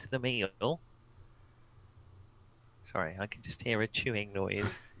eat the meal. Sorry, I can just hear a chewing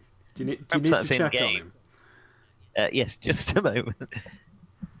noise. Do you need Perhaps to that's in check on game. him? Yes, just a moment.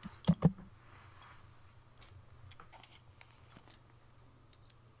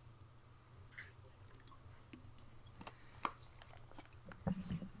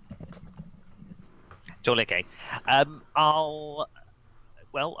 It's all okay. I'll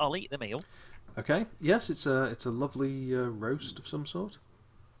eat the meal. Okay. Yes, it's a lovely roast of some sort.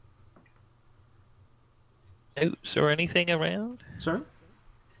 Notes or anything around? Sorry.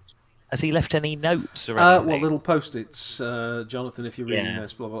 Has he left any notes or anything? Well, little post-its, Jonathan. If you're reading Yeah.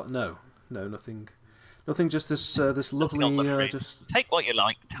 this, blah blah. No, nothing. Nothing. Just this this Nothing on the lovely fridge. just. Take what you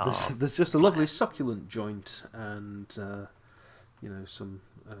like, Tom. There's just a lovely succulent joint and some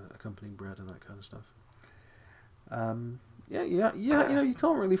accompanying bread and that kind of stuff. Yeah. You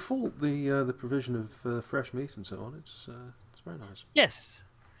can't really fault the provision of fresh meat and so on. It's very nice. Yes,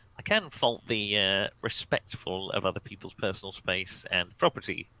 I can fault the respectful of other people's personal space and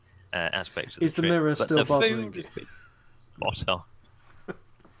property aspects of Is the trip, mirror but still the bothering food you? has been spot on.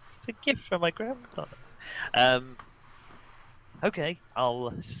 It's a gift from my grandfather. Okay,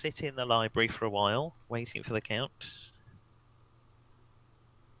 I'll sit in the library for a while, waiting for the Count.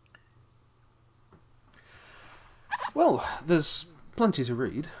 Well, there's plenty to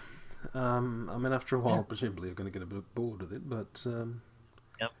read. I mean, after a while, presumably you're going to get a bit bored with it, but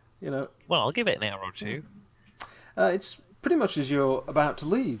Yep. Well, I'll give it an hour or two. it's pretty much as you're about to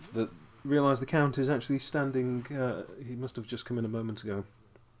leave that realise the Count is actually standing. He must have just come in a moment ago,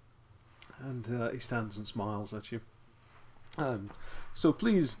 and he stands and smiles at you. I'm so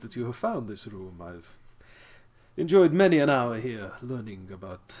pleased that you have found this room. I've enjoyed many an hour here learning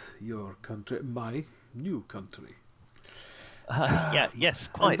about your country, my new country. Yes,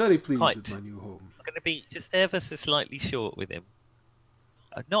 quite. I'm very pleased quite. with my new home. I'm going to be just ever so slightly short with him.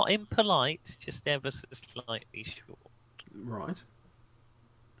 Not impolite, just ever so slightly short. Right.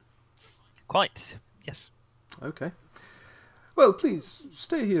 Quite, yes. Okay. Well, please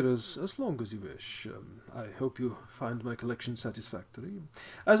stay here as long as you wish. I hope you find my collection satisfactory.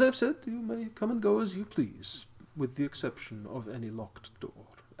 As I've said, you may come and go as you please, with the exception of any locked door.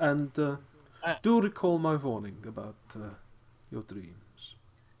 And do recall my warning about your dreams.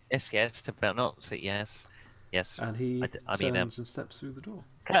 Yes, about not to, yes. And he I mean, turns and steps through the door.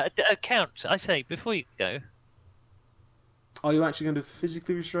 Count, I say, before you go... Are you actually going to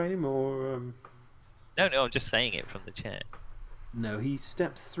physically restrain him, or...? No, I'm just saying it from the chair. No, he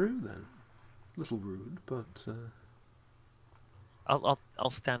steps through then. Little rude, but... I'll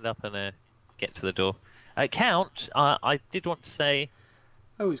stand up and get to the door. Count, I did want to say...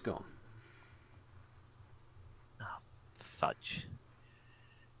 Oh, he's gone. Oh, fudge.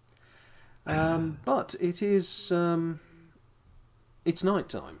 But it is... it's night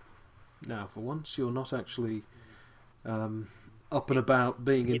time. Now, for once, you're not actually up and about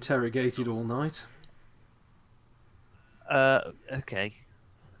being interrogated all night. Okay.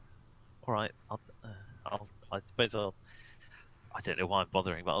 All right. I suppose I'll. I don't know why I'm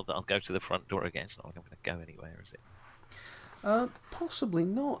bothering, but I'll go to the front door again. It's not going to go anywhere, is it? Possibly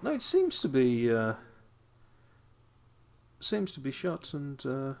not. No, it seems to be shut and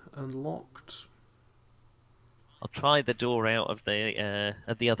locked. I'll try the door out of the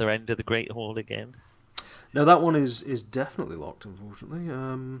at the other end of the Great Hall again. No, that one is definitely locked, unfortunately.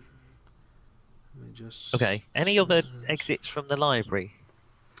 Let me just... Okay. Any other exits from the library?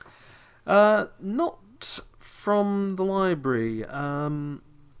 Not from the library. Let me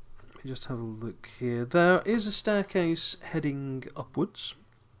just have a look here. There is a staircase heading upwards.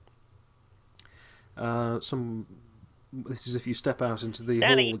 This is if you step out into the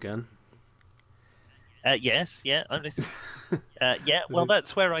hall again. Yes, yeah, I'm listening. Yeah, well,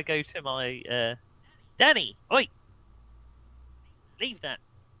 that's where I go to my... Danny! Oi! Leave that.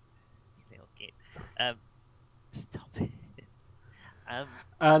 Little kid. Stop it.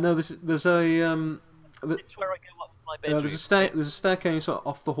 No, there's a... That's where I go up to my bedroom. There's a staircase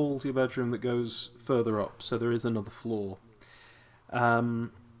off the hall to your bedroom that goes further up, so there is another floor.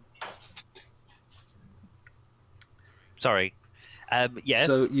 Sorry. Yes.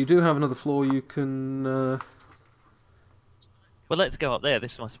 So you do have another floor you can... Well, let's go up there.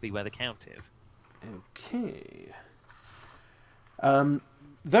 This must be where the Count is. Okay.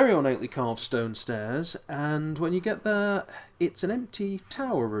 Very ornately carved stone stairs, and when you get there, it's an empty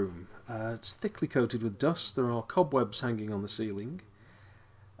tower room. It's thickly coated with dust. There are cobwebs hanging on the ceiling.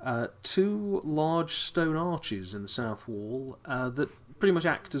 Two large stone arches in the south wall that pretty much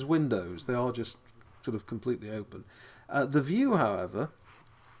act as windows. They are just sort of completely open. The view, however,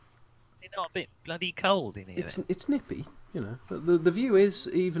 It's not a bit bloody cold in here. it's nippy. You know, the view is,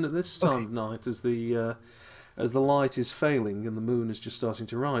 even at this time of night, as the light is failing and the moon is just starting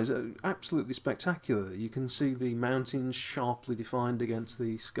to rise, absolutely spectacular. You can see the mountains sharply defined against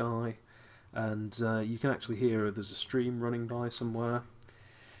the sky, and you can actually hear there's a stream running by somewhere.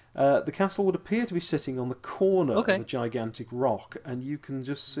 The castle would appear to be sitting on the corner of a gigantic rock, and you can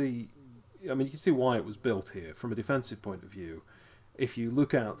just see... I mean, you can see why it was built here from a defensive point of view. If you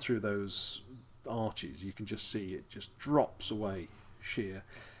look out through those arches, you can just see it just drops away sheer.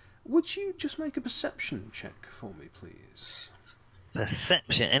 Would you just make a perception check for me, please?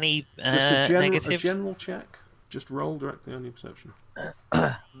 Perception? Any Just a negatives? general check. Just roll directly on your perception.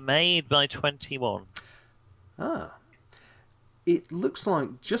 Made by 21. Ah. It looks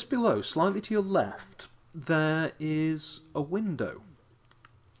like just below, slightly to your left, there is a window.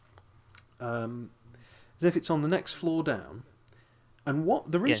 As if it's on the next floor down. And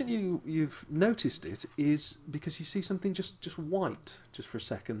the reason you've noticed it is because you see something just white, just for a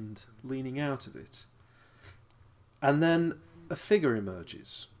second, leaning out of it. And then a figure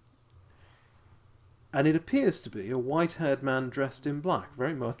emerges. And it appears to be a white-haired man dressed in black,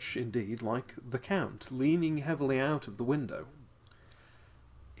 very much, indeed, like the Count, leaning heavily out of the window.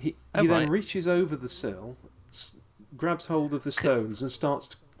 He then reaches over the sill, grabs hold of the stones, and starts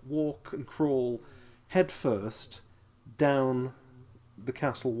to walk and crawl head first down the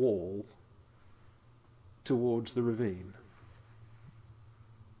castle wall towards the ravine.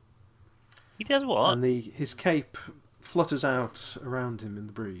 He does what? And his cape flutters out around him in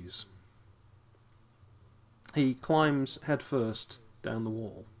the breeze. He climbs head first down the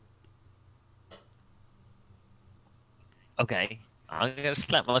wall. Okay, I'm going to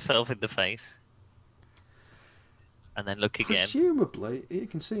slap myself in the face. And then look again. Presumably, you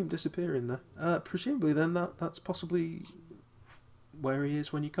can see him disappearing there. Presumably, then that's possibly where he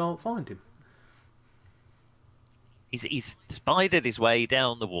is when you can't find him. He's spidered his way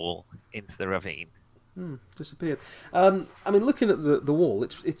down the wall into the ravine. Disappeared. I mean, looking at the wall,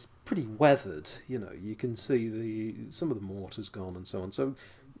 it's pretty weathered. You know, you can see some of the mortar's gone and so on. So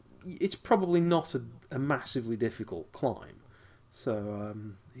it's probably not a massively difficult climb. So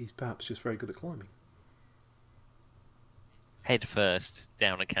he's perhaps just very good at climbing. Head first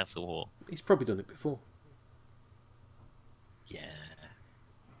down a castle wall. He's probably done it before. Yeah.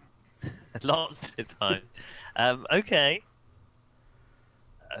 Lots of time. Okay.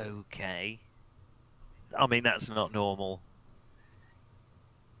 Okay. I mean, that's not normal.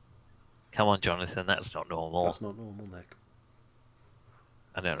 Come on, Jonathan, that's not normal. That's not normal, Nick.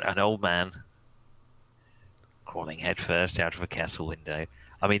 An old man crawling headfirst out of a castle window.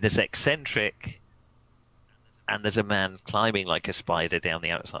 I mean, there's eccentric, and there's a man climbing like a spider down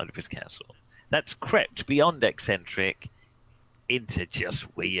the outside of his castle. That's crept beyond eccentric into just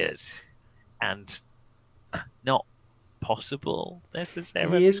weird and not possible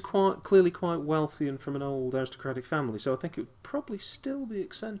necessarily. He is clearly quite wealthy and from an old aristocratic family, so I think it would probably still be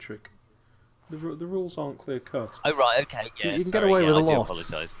eccentric. The rules aren't clear cut. Oh right, okay, yeah. You can get away with a lot. I do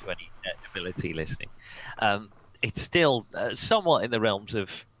apologise to any ability listening. It's still somewhat in the realms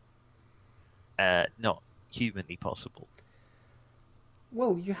of not humanly possible.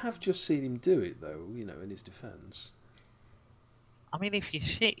 Well, you have just seen him do it, though. You know, in his defence. I mean, if you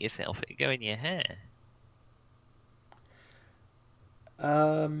shit yourself, it'd go in your hair.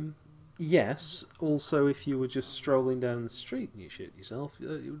 Yes. Also, if you were just strolling down the street and you shit yourself, it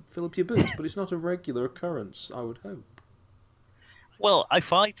would fill up your boots. But it's not a regular occurrence, I would hope. Well,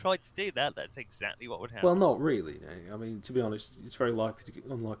 if I tried to do that, that's exactly what would happen. Well, not really. No. I mean, to be honest, it's very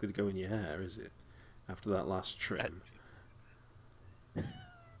unlikely to go in your hair, is it? After that last trim.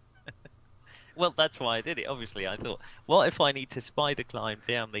 Well, that's why I did it. Obviously, I thought, what if I need to spider climb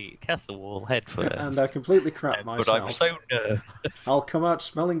down the castle wall head first? And I completely crap myself. But I'm so nervous. I'll come out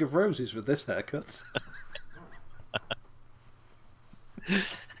smelling of roses with this haircut.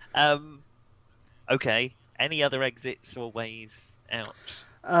 Okay. Any other exits or ways out?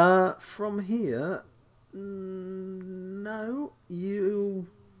 From here, no.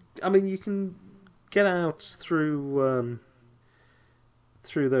 I mean, you can get out through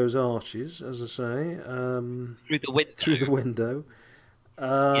those arches, as I say. Through the window. Through the window.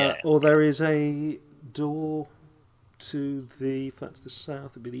 Yeah. Or there is a door to if that's the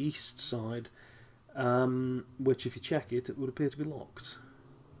south, it'd be the east side, which, if you check it, it would appear to be locked.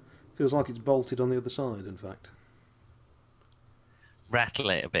 Feels like it's bolted on the other side, in fact. Rattle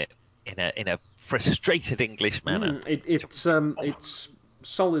it a bit in a frustrated English manner. It's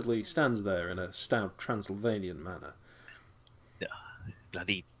solidly stands there in a stout Transylvanian manner.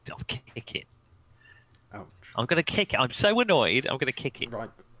 Bloody, I'll kick it. Ouch. I'm going to kick it. I'm so annoyed, I'm going to kick it. Right.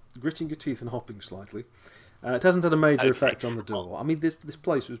 Gritting your teeth and hopping slightly. It hasn't had a major effect on the door. I mean, this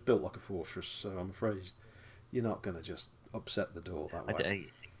place was built like a fortress, so I'm afraid you're not going to just upset the door that way.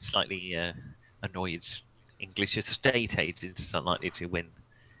 Slightly annoyed English estate agents are likely to win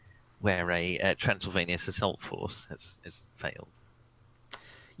where a Transylvania's assault force has failed.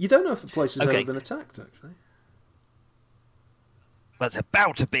 You don't know if the place has ever been attacked, actually. But it's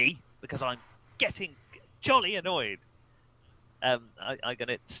about to be, because I'm getting jolly annoyed. I'm going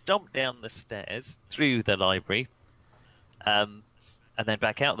to stomp down the stairs through the library, and then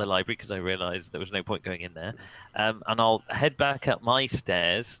back out of the library because I realised there was no point going in there. And I'll head back up my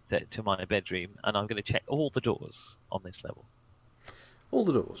stairs to my bedroom, and I'm going to check all the doors on this level. All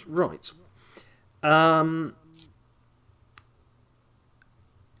the doors, right.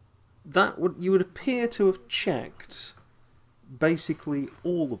 You would appear to have checked basically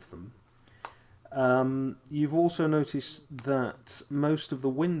all of them. You've also noticed that most of the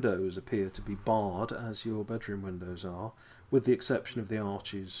windows appear to be barred, as your bedroom windows are, with the exception of the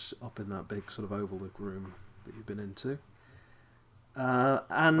arches up in that big sort of overlook room that you've been into.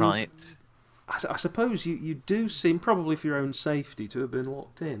 And right. I suppose you do seem, probably for your own safety, to have been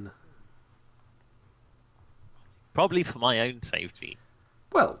locked in. Probably for my own safety.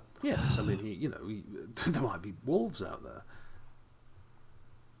 Well, yes. I mean, there might be wolves out there.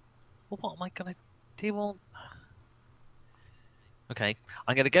 Well, what am I going to do? Well, okay,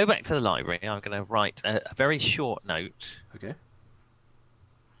 I'm going to go back to the library. I'm going to write a very short note. Okay.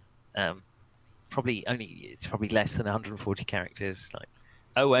 It's probably less than 140 characters. Like,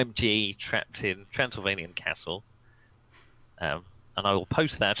 OMG, trapped in Transylvanian castle. And I will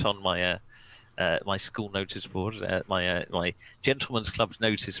post that on my my school notice board, my gentleman's club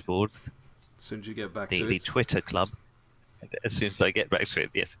notice board. As soon as you get back to the it. Twitter club. As soon as I get back to it,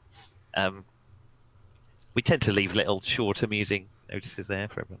 yes. We tend to leave little short, amusing notices there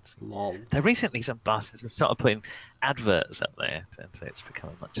for everyone to see. Lol. There recently some bastards have started putting adverts up there, and so it's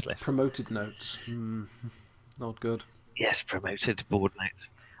becoming much less... Promoted notes. Not good. Yes, promoted board notes.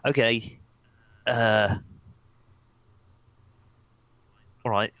 Okay. Alright,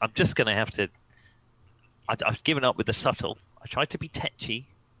 I'm just going to have to... I've given up with the subtle. I tried to be tetchy,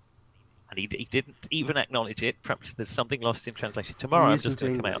 and he didn't even acknowledge it. Perhaps there's something lost in translation. Tomorrow I'm just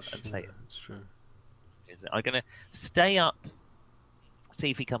going to come out and say it. That's true. I'm going to stay up,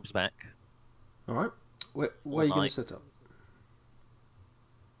 see if he comes back. All right. Where are you going to sit up?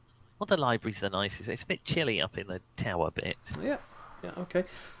 Well, the library's the nicest. It's a bit chilly up in the tower bit. Yeah, okay.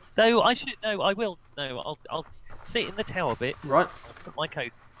 Though I'll sit in the tower bit. Right. I'll put my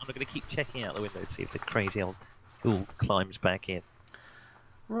coat. I'm going to keep checking out the window to see if the crazy old fool climbs back in.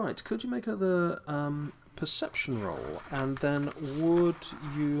 Right. Could you make another perception roll, and then would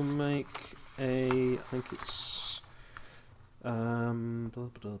you make I think it's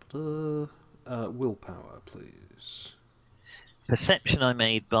willpower, please. Perception I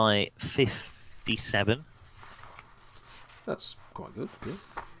made by 57. That's quite good. Yeah.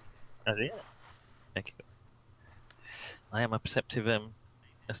 Oh, yeah. Thank you. I am a perceptive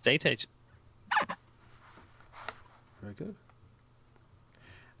estate agent. Very good.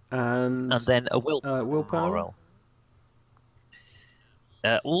 And then a willpower roll.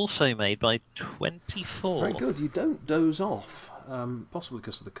 Also made by 24. Very good. You don't doze off, possibly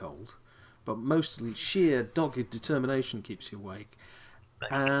because of the cold, but mostly sheer dogged determination keeps you awake.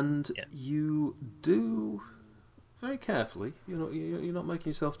 And you do, very carefully, you're not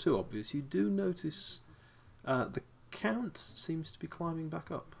making yourself too obvious, you do notice the Count seems to be climbing back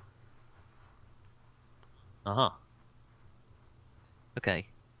up. Okay.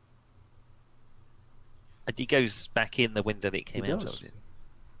 And he goes back in the window that he came out of.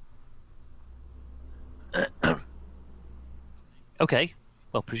 Okay.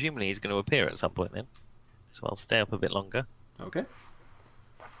 Well, presumably he's going to appear at some point then. So I'll stay up a bit longer. Okay.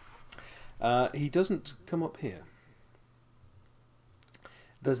 He doesn't come up here.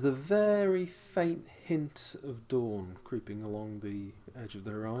 There's the very faint hint of dawn creeping along the edge of the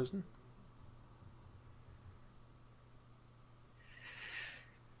horizon.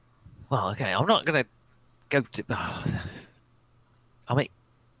 Well, okay, I'm not going to go to... I mean,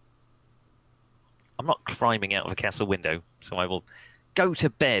 I'm not climbing out of a castle window, so I will go to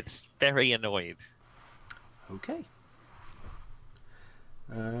bed, very annoyed. Okay.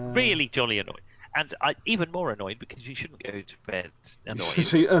 Really jolly annoyed. And even more annoyed because you shouldn't go to bed annoyed.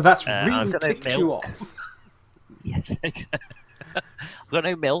 So that's really ticked you off. Yes, exactly. I've got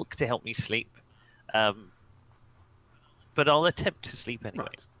no milk to help me sleep. but I'll attempt to sleep anyway.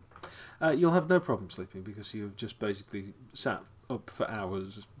 Right. You'll have no problem sleeping because you've just basically sat up for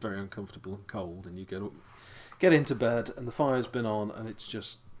hours, very uncomfortable and cold, and you get into bed, and the fire's been on, and it's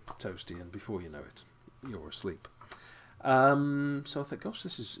just toasty, and before you know it, you're asleep. So I think, gosh,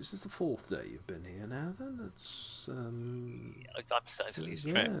 is this the 4th day you've been here now? Then it's I'm starting to lose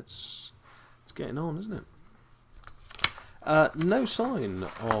yeah, track. it's getting on, isn't it? No sign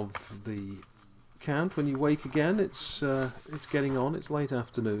of the Count when you wake again. It's getting on. It's late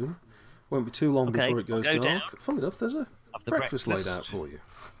afternoon. Won't be too long Okay, before it goes I'll go dark. down, Funnily enough, there's a have the breakfast laid out breakfast. for you.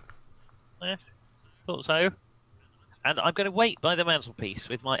 Yes, thought so. And I'm going to wait by the mantelpiece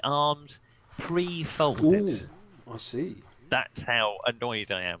with my arms pre-folded. Ooh, I see. That's how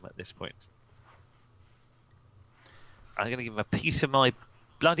annoyed I am at this point. I'm going to give him a piece of my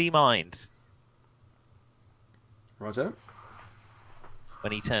bloody mind Righto.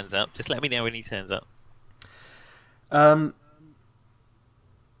 when he turns up. Just let me know when he turns up.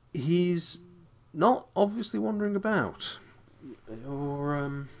 He's not obviously wandering about.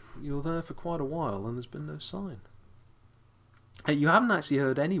 You're there for quite a while and there's been no sign. You haven't actually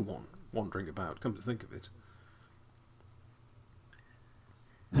heard anyone wandering about, come to think of it.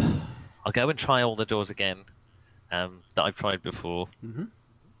 I'll go and try all the doors again that I've tried before. Mm-hmm.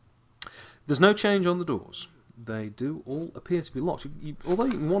 There's no change on the doors. They do all appear to be locked. Although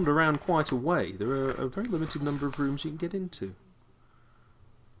you can wander around quite a way, there are a very limited number of rooms you can get into.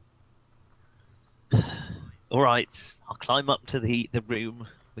 All right, I'll climb up to the room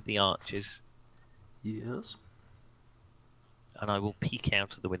with the arches. Yes. And I will peek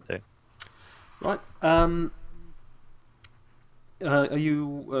out of the window. Right. Are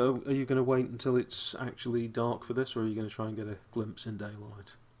you going to wait until it's actually dark for this, or are you going to try and get a glimpse in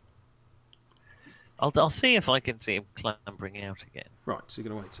daylight? I'll see if I can see him clambering out again. Right. So you're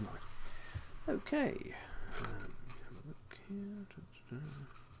going to wait tonight. Okay.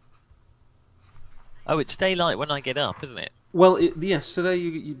 Oh, it's daylight when I get up, isn't it? Well, yes.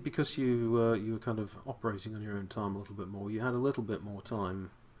 Today, because you were kind of operating on your own time a little bit more, you had a little bit more time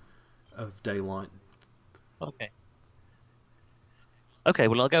of daylight. Okay. Okay,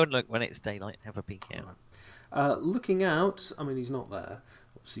 well, I'll go and look when it's daylight and have a peek out. Right. Looking out, I mean, he's not there.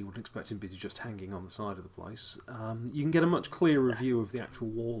 Obviously, you wouldn't expect him to be just hanging on the side of the place. You can get a much clearer view of the actual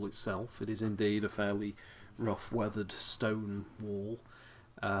wall itself. It is indeed a fairly rough, weathered stone wall.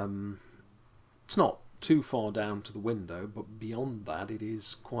 It's not too far down to the window, but beyond that, it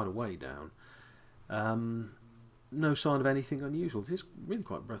is quite a way down. No sign of anything unusual. It is really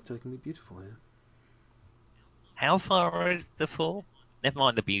quite breathtakingly beautiful here. How far is the fall? Never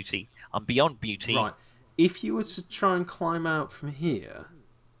mind the beauty. I'm beyond beauty. Right. If you were to try and climb out from here,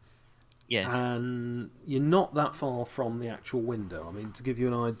 yes, and you're not that far from the actual window. I mean, to give you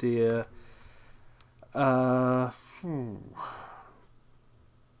an idea,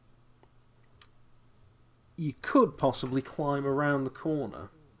 you could possibly climb around the corner,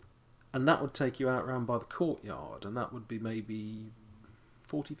 and that would take you out round by the courtyard, and that would be maybe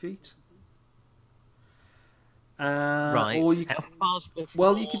 40 feet. right. Or you How far's the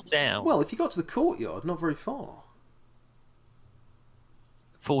well, fall you could down? Well, if you got to the courtyard, not very far.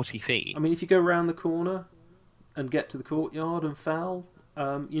 40 feet. I mean, if you go round the corner and get to the courtyard and fell,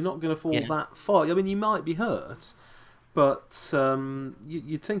 you're not going to fall that far. I mean, you might be hurt, but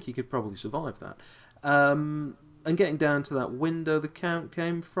you'd think you could probably survive that. And getting down to that window the Count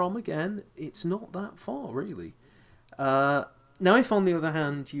came from, again, it's not that far, really. Now, if on the other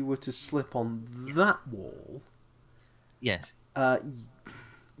hand you were to slip on that wall, yes,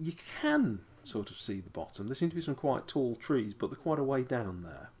 you can sort of see the bottom. There seem to be some quite tall trees, but they're quite a way down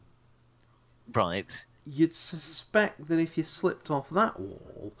there. right. You'd suspect that if you slipped off that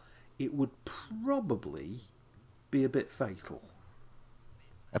wall, it would probably be a bit fatal.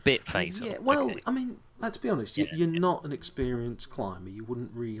 A bit fatal. Yeah, well, okay. I mean, let's be honest. You're not an experienced climber. You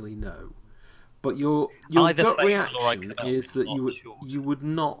wouldn't really know. But your Either gut fatal or I reaction come out is that not short. you would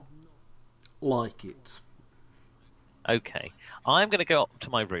not like it. Okay. I'm going to go up to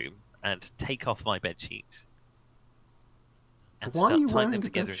my room and take off my bed sheets. And Why are you tying wearing them a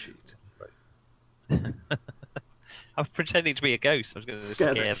together. bed sheet? I was pretending to be a ghost. I was going to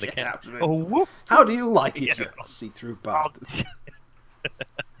Scare scare the the shit cat. out of it. Oh, whoop. How do you like it, Yeah. you see-through bastard?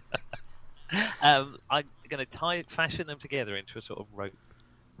 I'm going to fashion them together into a sort of rope.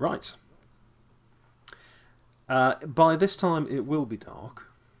 Right. By this time, it will be dark.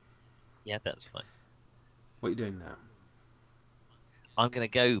 Yeah, that's fine. What are you doing now? I'm going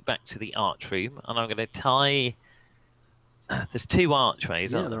to go back to the arch room and I'm going to tie. There's two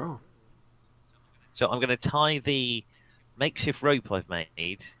archways, Yeah, aren't there there? are. So I'm going to tie the makeshift rope I've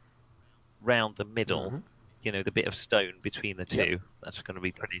made round the middle, the bit of stone between the two. Yep. That's going to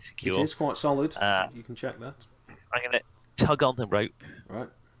be pretty It secure. is quite solid. Uh, You can check that. I'm going to tug on the rope. Right.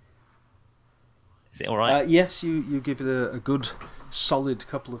 Is it all right? Yes, you give it a good, solid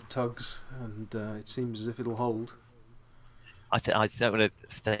couple of tugs, and it seems as if it'll hold. I don't want to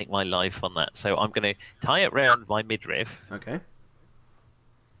stake my life on that, so I'm going to tie it round my midriff. Okay.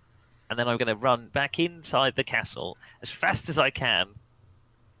 And then I'm going to run back inside the castle as fast as I can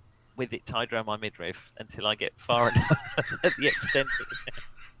with it tied around my midriff until I get far enough at the extent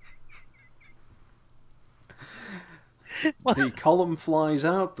The column flies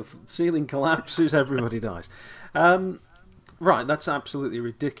out, the ceiling collapses, everybody dies. Right, that's absolutely a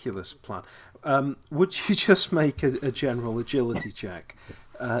ridiculous plan. Would you just make a general agility check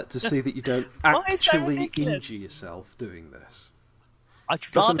to see that you don't actually injure yourself doing this? I'd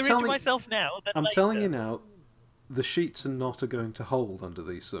rather injure myself now than I'm later. telling you now, the sheets are not going to hold under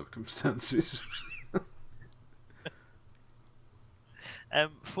these circumstances.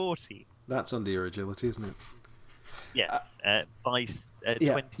 40. That's under your agility, isn't it? Yes, by 20.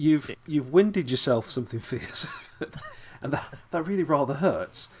 Yeah, you've winded yourself something fierce, and that really rather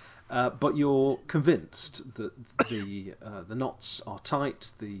hurts. But you're convinced that the knots are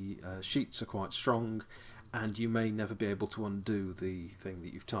tight, the sheets are quite strong, and you may never be able to undo the thing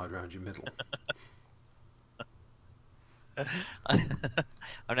that you've tied around your middle.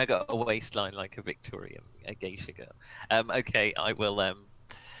 I've now got a waistline like a Victorian, a geisha girl. Okay, I will.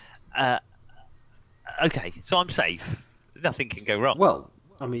 Okay, so I'm safe. Nothing can go wrong. Well,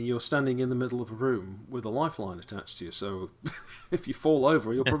 I mean, you're standing in the middle of a room with a lifeline attached to you, so if you fall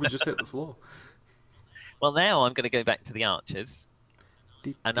over, you'll probably just hit the floor. Well, now I'm going to go back to the archers,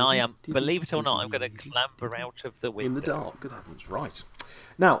 and I am, believe it or not, I'm going to clamber out of the window. In the dark, good heavens, right.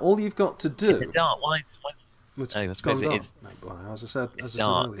 Now, all you've got to do... In the dark, why? I suppose it is. No, as I said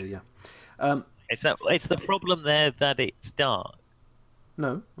earlier, yeah. It's the problem there that it's dark.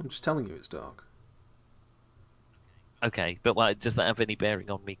 No, I'm just telling you it's dark. Okay, but does that have any bearing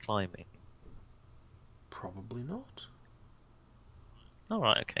on me climbing? Probably not. All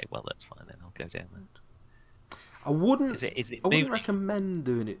right, okay, well that's fine then. I'll go down that. I wouldn't recommend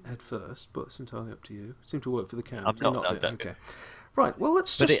doing it head first, but it's entirely up to you. It seemed to work for the count. I'm not. Okay. Right, well,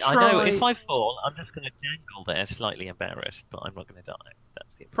 let's just try... I know if I fall, I'm just going to dangle there, slightly embarrassed, but I'm not going to die.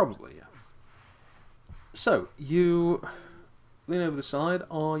 That's the Probably, yeah. So, you lean over the side.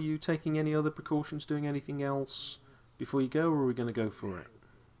 Are you taking any other precautions, doing anything else before you go, or are we going to go for it?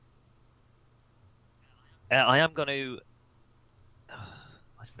 I am going to...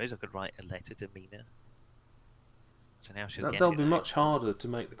 I suppose I could write a letter to Mina. So now she'll That'll be much harder to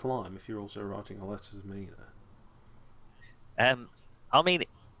make the climb if you're also writing a letter to Mina. I mean,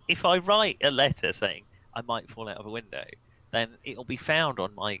 if I write a letter saying I might fall out of a window, then it'll be found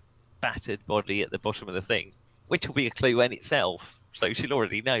on my battered body at the bottom of the thing, which will be a clue in itself. So she'll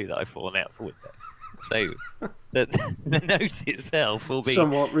already know that I've fallen out of a window. So the note itself will be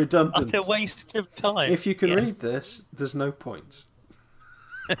somewhat redundant. Utter waste of time. If you can read this, there's no point.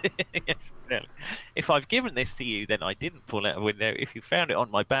 Yes, no. If I've given this to you, then I didn't fall out of a window. If you found it on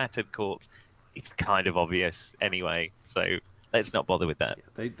my battered corpse, it's kind of obvious anyway. So let's not bother with that.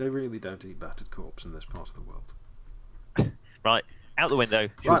 Yeah, they really don't eat battered corpse in this part of the world. Right, out the window.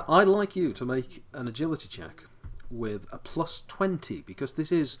 Right, I'd like you to make an agility check with a plus 20, because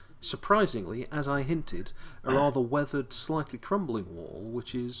this is, surprisingly, as I hinted, a rather weathered, slightly crumbling wall,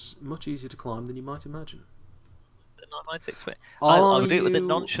 which is much easier to climb than you might imagine. I might expect. Are I'll do it with a you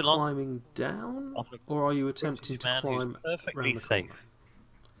nonchalant... climbing down, or are you attempting to climb perfectly around the safe? corner?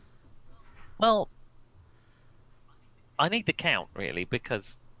 Well, I need the count, really,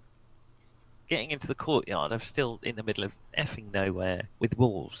 because getting into the courtyard, I'm still in the middle of effing nowhere with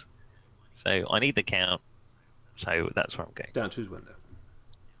wolves. So I need the count, so that's where I'm going. Down to his window.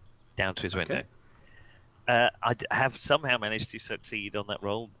 Down to his window. Okay. I have somehow managed to succeed on that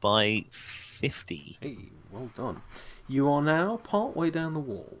roll by 50. Hey, well done. You are now part-way down the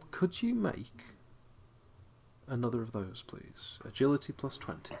wall. Could you make another of those, please? Agility plus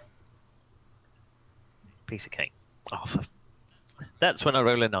 20. Piece of cake. Oh, that's when I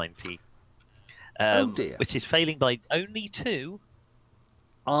roll a 90. Oh dear. Which is failing by only 2.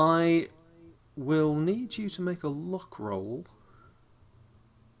 I will need you to make a luck roll.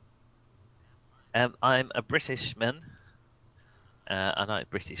 I'm a Britishman. And I'm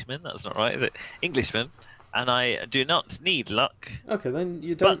Britishman, that's not right, is it? Englishman. And I do not need luck. Okay, then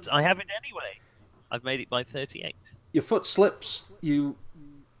you don't... But I have it anyway. I've made it by 38. Your foot slips, you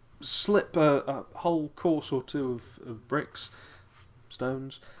slip a whole course or two of bricks,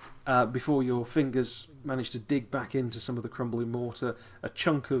 stones, before your fingers manage to dig back into some of the crumbling mortar. A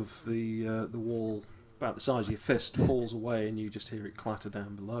chunk of the wall about the size of your fist, falls away, and you just hear it clatter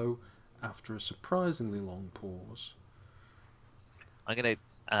down below after a surprisingly long pause. I'm going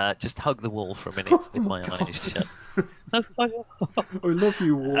to just hug the wall for a minute with my God. eyes shut. I love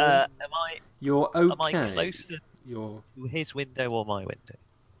you, wall. You're okay. Am I closer Your to his window or my window?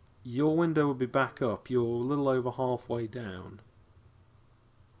 Your window will be back up. You're a little over halfway down.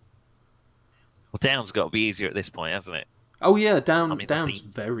 Well, down's got to be easier at this point, hasn't it? Oh yeah, down's the...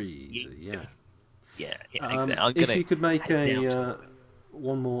 very easy. Yeah. Yeah, exactly. If you could make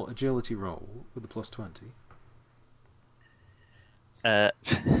one more agility roll with the plus 20.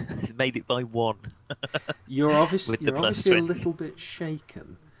 Made it by 1. You're obviously a 20. little bit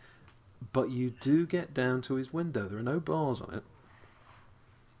shaken, but you do get down to his window. There are no bars on it.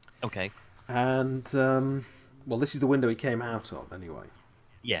 Okay. And well, this is the window he came out of, anyway.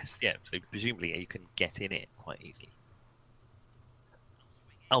 Yes, yeah. So presumably you can get in it quite easily.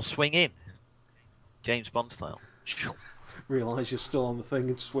 I'll swing in, James Bond style. Realise you're still on the thing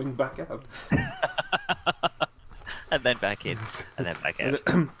and swing back out. And then back in, and then back out.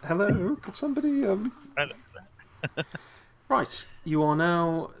 Hello, could somebody... Right, you are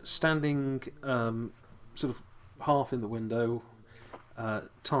now standing sort of half in the window,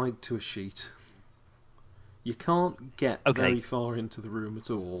 tied to a sheet. You can't get very far into the room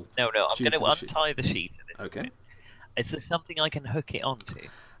at all. No, I'm going to untie the sheet at this point. Is there something I can hook it onto?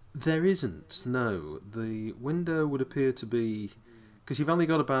 There isn't, no. The window would appear to be... Because you've only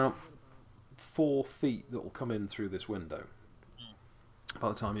got about 4 feet that will come in through this window. By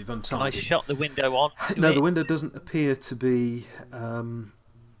the time you've untied Can I shut the window on? No, the window doesn't appear to be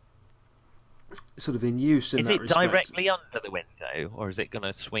sort of in use in that respect. Is it directly under the window, or is it going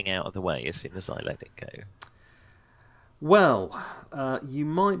to swing out of the way as soon as I let it go? Well, you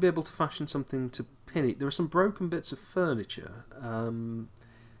might be able to fashion something to pin it. There are some broken bits of furniture.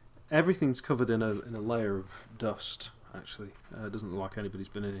 Everything's covered in a layer of dust, actually. It doesn't look like anybody's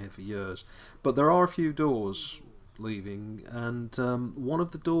been in here for years. But there are a few doors leaving, and one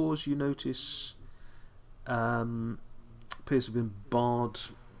of the doors you notice appears to have been barred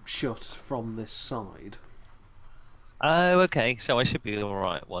shut from this side. Oh, okay. So I should be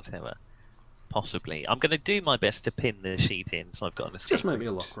alright, whatever. Possibly. I'm going to do my best to pin the sheet in, so I've got an escape Just make me a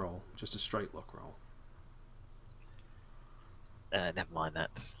route. lock roll. Just a straight lock roll. Never mind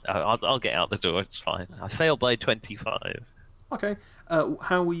that. I'll get out the door, it's fine. I failed by 25. Okay.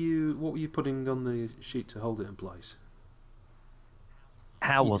 What were you putting on the sheet to hold it in place?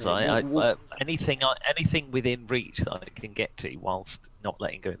 How was I? Anything within reach that I can get to whilst not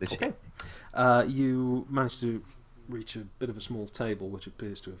letting go of the sheet. Okay. You managed to reach a bit of a small table which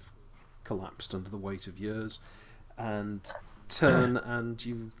appears to have collapsed under the weight of years, and turn and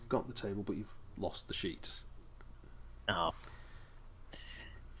you've got the table but you've lost the sheet. Oh.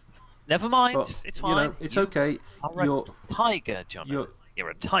 Never mind, But, it's fine. You know, it's okay. You're a tiger, John. You're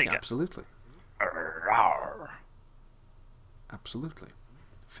a tiger. Absolutely. Absolutely.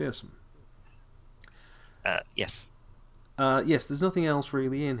 Fearsome. Yes. Yes, there's nothing else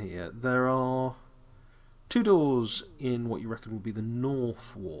really in here. There are 2 doors in what you reckon would be the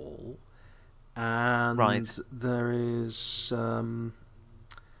north wall, and there is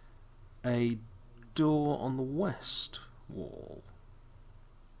a door on the west wall.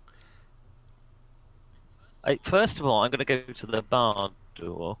 First of all, I'm going to go to the bar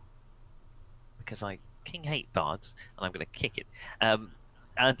door because I hate bars, and I'm going to kick it.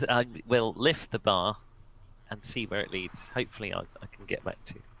 And I will lift the bar and see where it leads. Hopefully, I can get back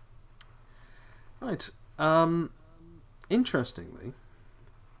to. Right. Interestingly,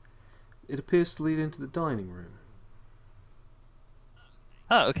 it appears to lead into the dining room.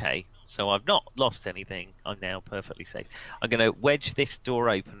 Oh, okay. So I've not lost anything. I'm now perfectly safe. I'm going to wedge this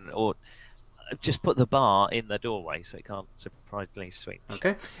door open, or just put the bar in the doorway so it can't surprisingly swing.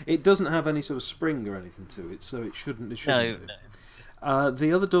 Okay. It doesn't have any sort of spring or anything to it, so it shouldn't No.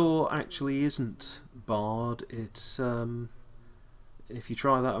 The other door actually isn't barred. It's if you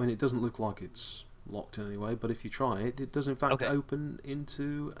try that, I mean, it doesn't look like it's locked in any way, but if you try it, it does in fact open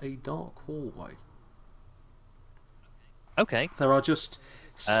into a dark hallway. Okay. There are just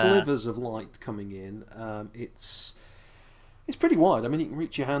slivers of light coming in. It's pretty wide. I mean, you can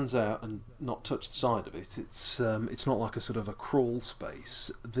reach your hands out and not touch the side of it. It's not like a sort of a crawl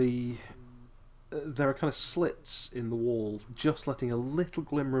space. There are kind of slits in the wall, just letting a little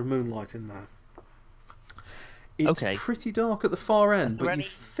glimmer of moonlight in there. It's pretty dark at the far end, but you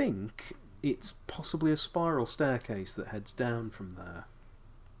think it's possibly a spiral staircase that heads down from there.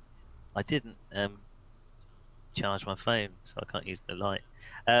 I didn't charge my phone, so I can't use the light.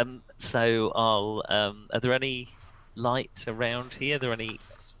 So I'll. Are there any lights around here? Are there any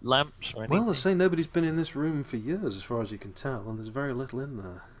lamps or Well, anything? they say nobody's been in this room for years, as far as you can tell, and there's very little in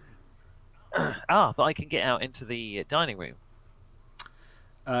there. But I can get out into the dining room.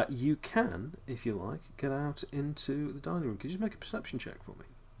 You can, if you like, get out into the dining room. Could you just make a perception check for me?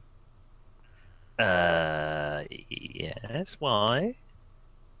 Yes. Why?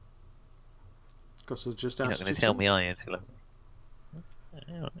 Because I just You're not asked going you to tell to. me, are you?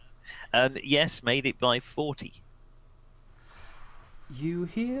 Yes, made it by 40. You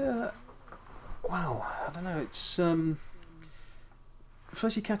hear. Well, I don't know. It's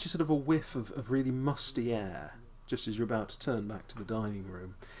first you catch a sort of a whiff of really musty air just as you're about to turn back to the dining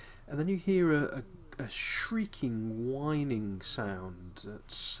room, and then you hear a shrieking, whining sound.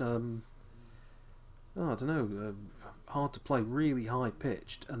 It's oh, I don't know, hard to play, really high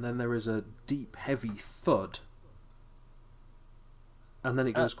pitched, and then there is a deep, heavy thud, and then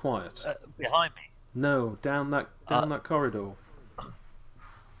it goes quiet. Behind me. No, down that corridor,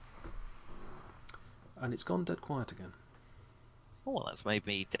 and it's gone dead quiet again. Oh, well, that's made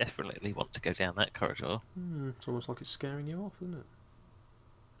me definitely want to go down that corridor. It's almost like it's scaring you off, isn't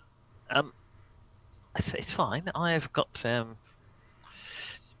it? It's fine. I've got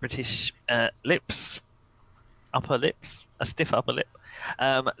British lips, upper lips, a stiff upper lip.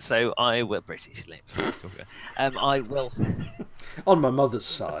 So I will British lips. I will. On my mother's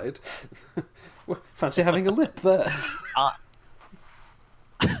side, fancy having a lip there.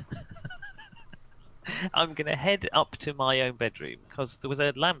 I'm going to head up to my own bedroom because there was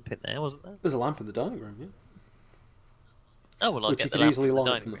a lamp in there, wasn't there? There's a lamp in the dining room, yeah. Oh well, I'll Which get you the could lamp easily from the light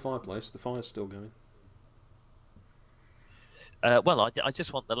dining from the room. fireplace. The fire's still going. Well, I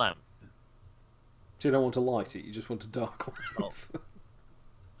just want the lamp. So you don't want to light it, you just want a dark lamp.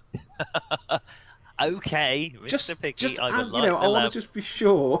 Okay, Mr. Piggy, I will light the I want lamp. to just be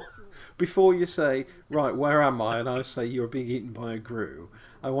sure before you say, right, where am I? And I say you're being eaten by a grue.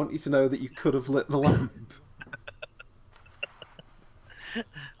 I want you to know that you could have lit the lamp.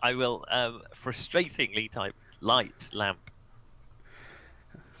 I will frustratingly type light lamp.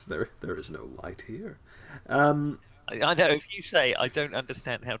 There is no light here. I know if you say I don't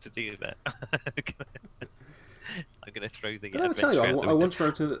understand how to do that. I'm going to throw the Did I ever adventure tell you? out the I window. once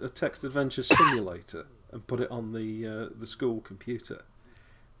wrote a text adventure simulator and put it on the school computer,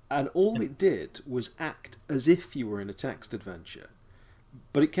 and all it did was act as if you were in a text adventure,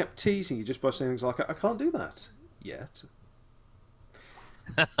 but it kept teasing you just by saying things like, "I can't do that yet."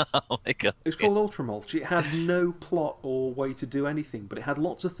 Oh my god! It was called Ultramulch. It had no plot or way to do anything, but it had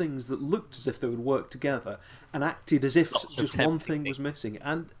lots of things that looked as if they would work together and acted as if Lots of just one tempting thing was missing.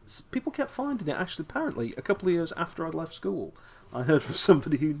 And people kept finding it. Actually, apparently, a couple of years after I'd left school, I heard from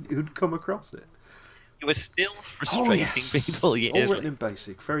somebody who'd come across it. You were still frustrating people years all written later. in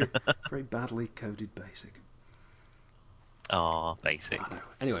BASIC, very, very badly coded BASIC. Oh, basic. I know.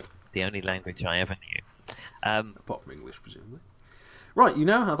 Anyway, The only language I ever knew. apart from English, presumably. Right, you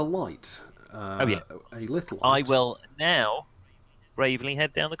now have a light. Oh, yeah. A little light. I will now bravely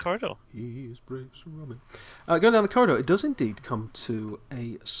head down the corridor. He is brave, Sir Robin. Going down the corridor, it does indeed come to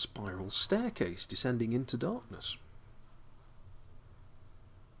a spiral staircase descending into darkness.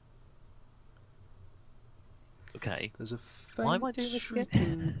 Okay. There's a Why am I faint doing this again?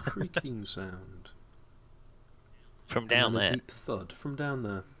 shrieking, creaking sound. From And down then there. a deep thud from down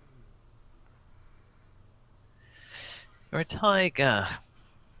there. You're a tiger.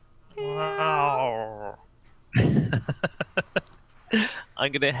 Wow. I'm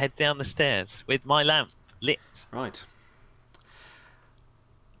going to head down the stairs with my lamp lit. Right.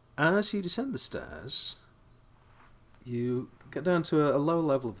 As you descend the stairs, you get down to a lower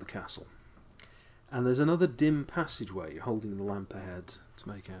level of the castle. And there's another dim passageway you're holding the lamp ahead to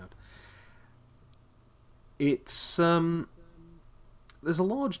make out. It's there's a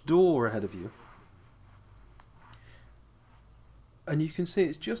large door ahead of you. And you can see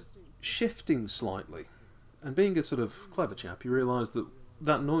it's just shifting slightly. And being a sort of clever chap, you realise that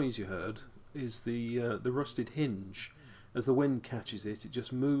that noise you heard is the rusted hinge. As the wind catches it, it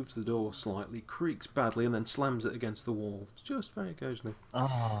just moves the door slightly, creaks badly, and then slams it against the wall, just very occasionally.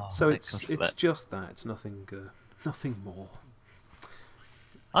 Oh, So thank it's God for it's that. just that. It's nothing more.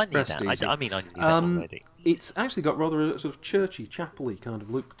 I knew Rest that. easy. I mean, I knew that already. It's actually got rather a sort of churchy, chapel-y kind of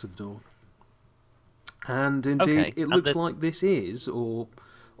look to the door. And indeed, Okay, it and looks the- like this is, or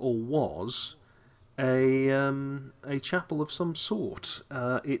was, a chapel of some sort.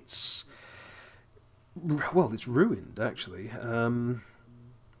 It's ruined actually.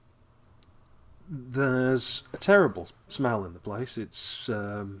 There's a terrible smell in the place. It's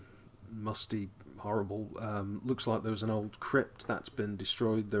musty, horrible. Looks like there was an old crypt that's been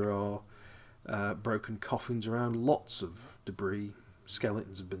destroyed. There are broken coffins around, lots of debris,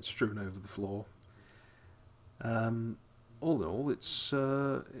 skeletons have been strewn over the floor. All in all, it's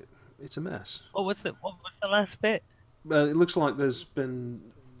a mess. What was the last bit? It looks like there's been,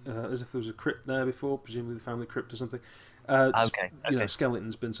 as if there was a crypt there before, presumably the family crypt or something. Okay.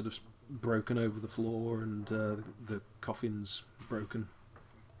 Skeleton's been sort of broken over the floor, and the coffin's broken.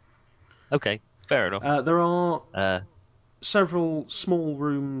 Okay, fair enough. There are several small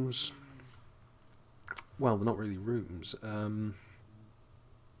rooms. Well, they're not really rooms.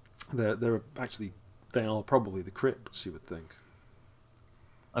 They are probably the crypts, you would think.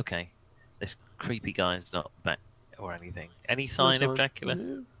 Okay, this creepy guy's not back or anything. Any sign of Dracula?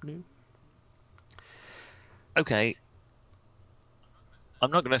 No. Okay. I'm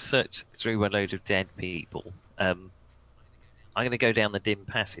not going to search through a load of dead people. I'm going to go down the dim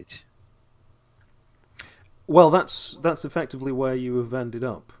passage. Well, that's effectively where you have ended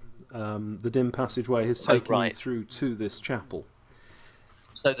up. The dim passageway has taken you through to this chapel.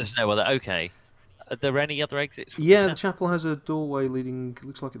 So there's no other. Okay. Are there any other exits? Yeah, the chapel has a doorway leading.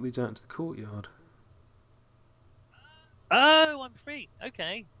 Looks like it leads out into the courtyard. Oh, I'm free.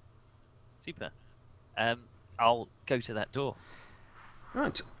 Okay. Super. I'll go to that door.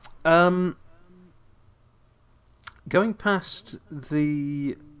 Right. Going past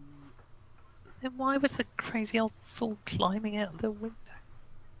the. Then why was the crazy old fool climbing out the window?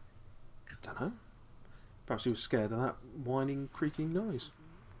 Don't know. Perhaps he was scared of that whining, creaking noise.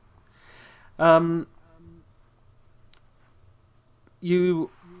 You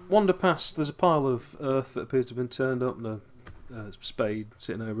wander past. There's a pile of earth that appears to have been turned up, and a spade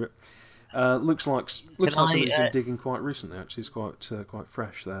sitting over it. Looks like somebody's been digging quite recently. Actually, it's quite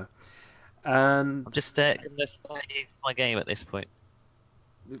fresh there. And I'm just going to start my game at this point.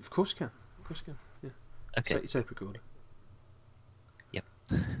 Of course you can. Yeah. Okay. Set your tape recorder. Yep.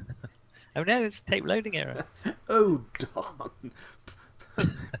 Oh no, it's tape loading error. Oh darn!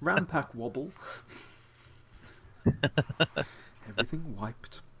 Rampack wobble. Everything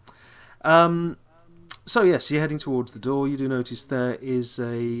wiped. So yes, you're heading towards the door. You do notice there is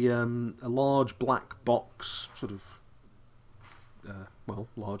a large black box, sort of,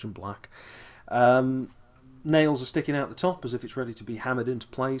 large and black. Nails are sticking out the top as if it's ready to be hammered into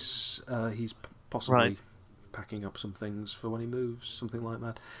place. He's possibly packing up some things for when he moves, something like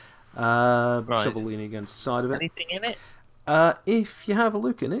that. Shovel leaning against the side of it. Anything in it? If you have a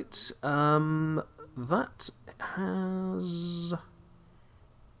look in it, that has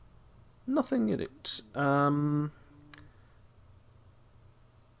nothing in it. That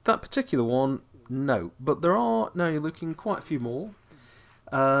particular one, no. But there are, now you're looking, quite a few more.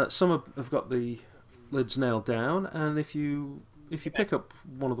 Some have got the lids nailed down, and if you pick up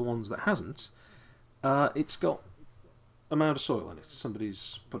one of the ones that hasn't, it's got a mound of soil in it.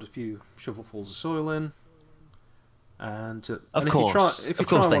 Somebody's put a few shovelfuls of soil in. And if you try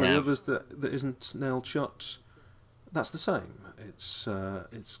one of the others that isn't nailed shut, that's the same. It's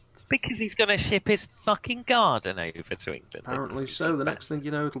because he's going to ship his fucking garden over to England. Apparently so. The next thing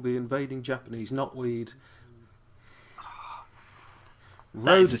you know, it'll be invading Japanese knotweed.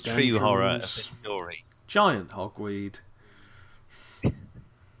 That is the true horror of this story. Giant hogweed.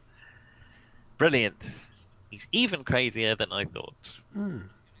 Brilliant. He's even crazier than I thought. I'm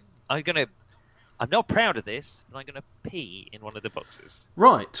not proud of this, but I'm going to pee in one of the boxes.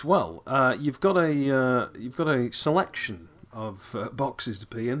 Right. Well, you've got a selection of boxes to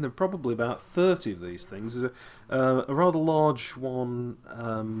pee in. There are probably about 30 of these things. A rather large one.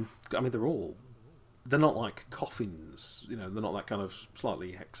 I mean, they're not like coffins. You know, they're not that kind of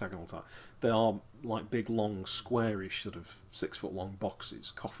slightly hexagonal type. They are like big, long, squarish, sort of 6-foot-long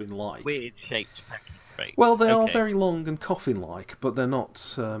boxes, coffin-like. Weird-shaped packing crates. Well, they are very long and coffin-like, but they're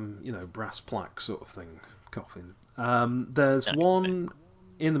not, brass plaque sort of thing. Coffin. There's one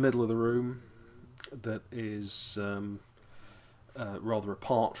in the middle of the room that is rather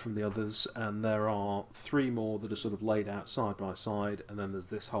apart from the others, and there are 3 more that are sort of laid out side by side, and then there's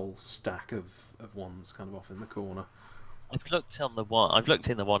this whole stack of ones kind of off in the corner. I've looked in the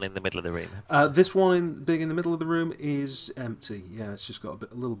one in the middle of the room. This one big in the middle of the room is empty. Yeah, it's just got a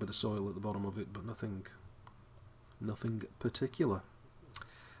little bit of soil at the bottom of it, but nothing particular.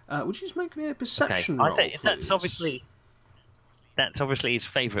 Would you just make me a perception roll, please? That's obviously his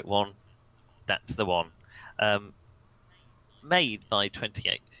favourite one. That's the one. Made by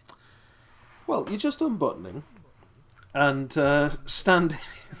 28. Well, you're just unbuttoning and standing.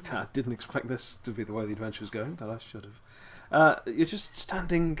 I didn't expect this to be the way the adventure was going, but I should have. You're just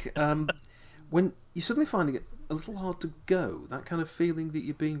standing when you're suddenly finding it a little hard to go. That kind of feeling that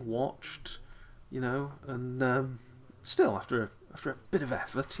you're being watched, and still after a bit of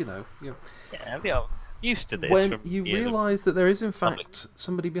effort, Yeah, used to this when from you years of realise that there is in public. fact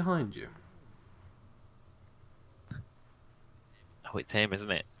somebody behind you. Oh, it's him,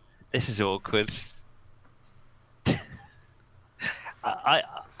 isn't it? This is awkward.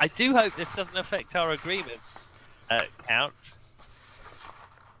 I do hope this doesn't affect our agreement, Count.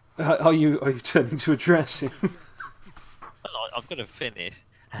 Are you turning to address him? Well, I've got to finish.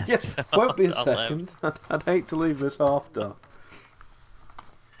 Yeah, So won't be a I'll, second. I'd hate to leave this half done.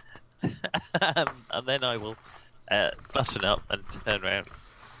 and then I will button up and turn around.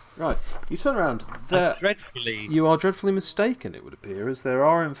 Right, you turn around. I'm dreadfully. You are dreadfully mistaken, it would appear, as there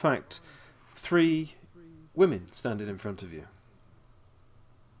are in fact 3 women standing in front of you.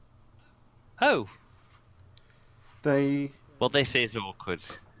 Oh, They well, this is awkward.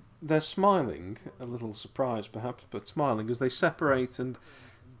 they're smiling, a little surprised perhaps, but smiling as they separate and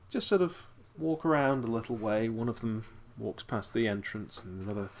just sort of walk around a little way. One of them walks past the entrance, and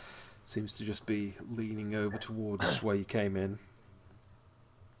another seems to just be leaning over towards where you came in.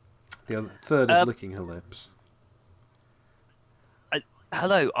 The third is licking her lips.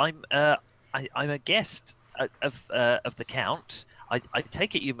 Hello, I'm a guest of the Count. I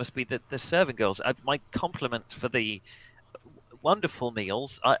take it you must be the serving girls. My compliments for the wonderful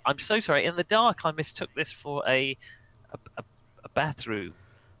meals. I'm so sorry. In the dark, I mistook this for a bathroom,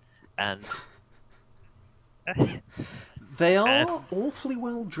 and They are awfully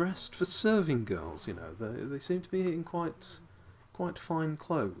well dressed for serving girls. You know, they seem to be in quite fine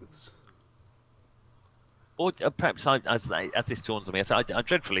clothes. or perhaps as this dawns on me, I'm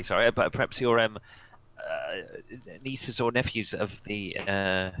dreadfully sorry, but perhaps your nieces or nephews of the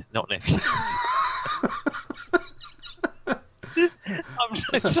not nephews. I'm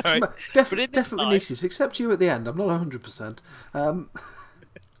so sorry. Definitely nieces, except you at the end. I'm not 100%.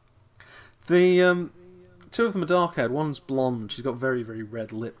 The 2 of them are dark-haired. One's blonde. She's got very, very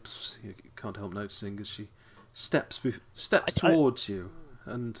red lips. You can't help noticing as she steps towards you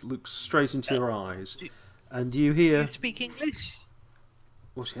and looks straight into your eyes. And you hear... You speak English?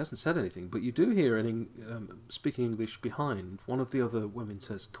 Well, she hasn't said anything, but you do hear speaking English behind. One of the other women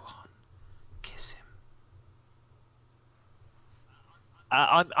says, "Go on, kiss him."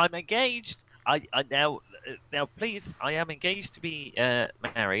 I'm engaged. I now please. I am engaged to be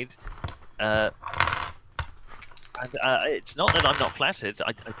married. And it's not that I'm not flattered.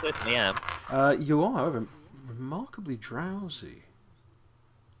 I certainly am. You are, however, remarkably drowsy.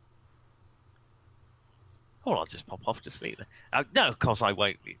 Or I'll just pop off to sleep. No, of course I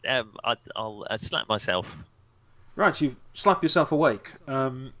won't. I'll slap myself. Right, you slap yourself awake.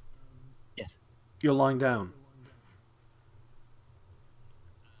 Yes. You're lying down.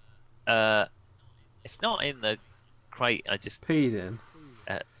 It's not in the crate. I just peed in.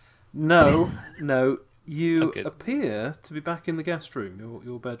 Uh, no. You Okay. appear to be back in the guest room,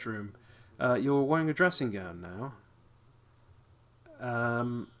 your bedroom. You're wearing a dressing gown now.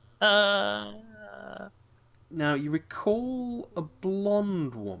 Now, you recall a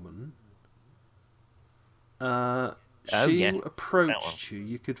blonde woman. She yes, approached you.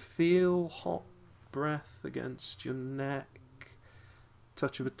 You could feel hot breath against your neck,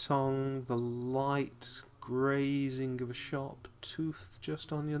 touch of a tongue, the light grazing of a sharp tooth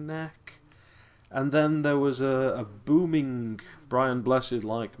just on your neck. And then there was a booming Brian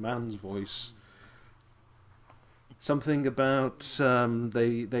Blessed-like man's voice. Something about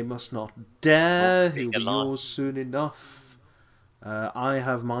they must not dare, he'll be yours soon enough. I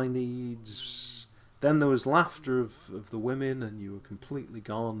have my needs. Then there was laughter of the women, and you were completely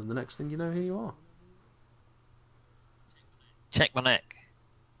gone, and the next thing you know, here you are. Check my neck.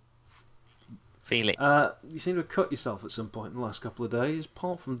 Feel it. You seem to have cut yourself at some point in the last couple of days.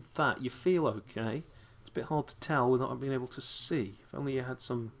 Apart from that, you feel okay. It's a bit hard to tell without being able to see. If only you had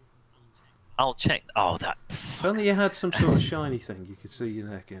some... I'll check. Oh, that... If only you had some sort of shiny thing you could see your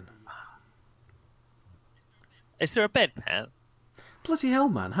neck in. Is there a bedpan? Bloody hell,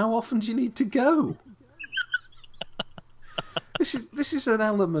 man! How often do you need to go? This is an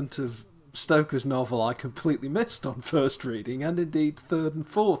element of Stoker's novel I completely missed on first reading, and indeed third and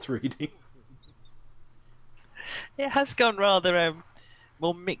fourth reading. It has gone rather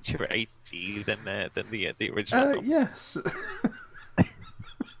more mixture-y than the original. Yes.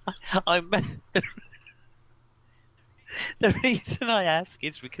 The reason I ask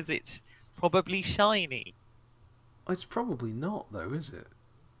is because it's probably shiny. It's probably not, though, is it?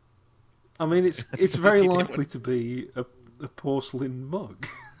 I mean, it's very likely to be a porcelain mug,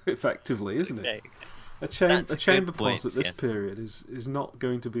 effectively, isn't it? A chamber pot at this period is not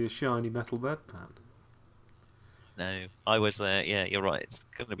going to be a shiny metal bedpan. No, I was there. Yeah, you're right. It's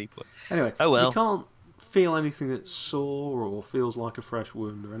going to be put. Anyway, oh well. You can't feel anything that's sore or feels like a fresh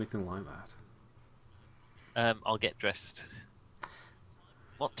wound or anything like that. I'll get dressed.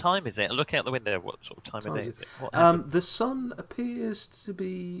 What time is it? Look out the window. What sort of time of day is it? What happened? The sun appears to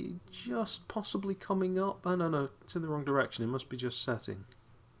be just possibly coming up. Oh, no, it's in the wrong direction. It must be just setting.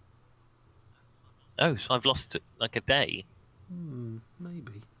 Oh, so I've lost like a day.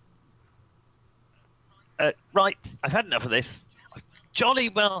 Maybe. Right, I've had enough of this. I've jolly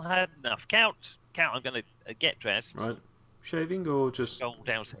well had enough. Count. I'm going to get dressed. Right. Shaving or just... Go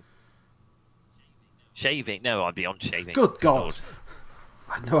downstairs. Shaving? No, I'm beyond shaving. Good God.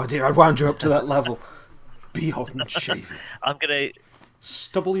 I had no idea I'd wound you up to that level. Beyond shaving. I'm going to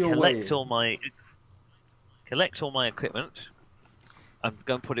stubble your way collect all my equipment. I'm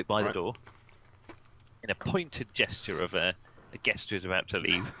going to put it by the door in a pointed gesture of a guest who's about to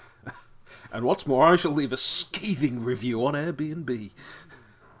leave. And what's more, I shall leave a scathing review on Airbnb.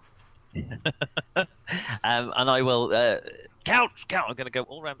 And I will count. I'm going to go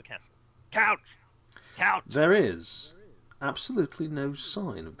all around the castle. Count. There is absolutely no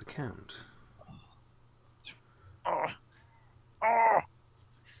sign of the Count. I'm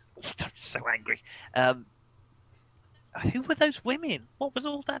so angry. Who were those women? What was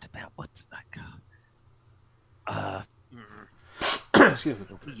all that about? What's that? Excuse me.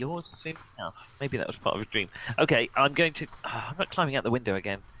 Yours soon enough. Maybe that was part of a dream. Okay, I'm going to. I'm not climbing out the window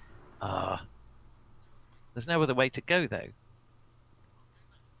again. There's no other way to go though.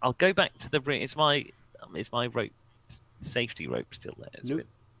 I'll go back to the room. Is my rope, safety rope, still there? It's been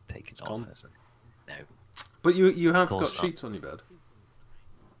taken off. No. But you have got sheets on your bed.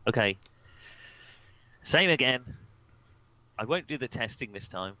 Okay. Same again. I won't do the testing this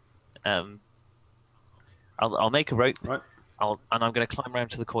time. I'll make a rope. Right. And I'm going to climb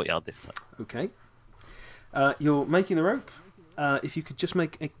around to the courtyard this time. Okay. You're making the rope. If you could just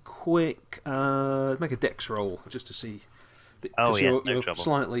make a quick make a dex roll just to see. You're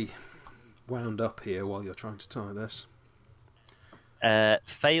slightly wound up here while you're trying to tie this.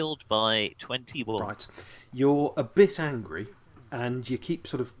 Failed by 21. Right. You're a bit angry, and you keep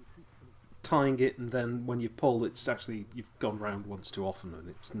sort of tying it, and then when you pull, it's actually you've gone round once too often, and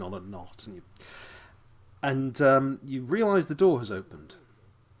it's not a knot, and you realise the door has opened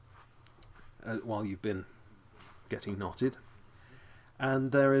while you've been getting knotted,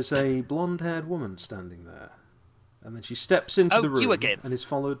 and there is a blonde-haired woman standing there, and then she steps into the room and is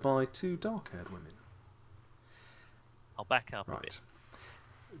followed by two dark-haired women. I'll back up a bit.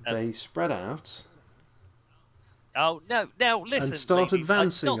 They spread out. Oh no! Listen. And start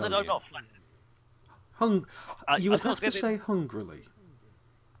advancing on you. I'm not you would have to say hungrily.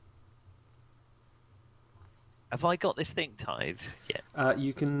 Have I got this thing tied yet?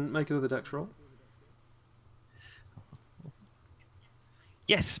 You can make another dex roll.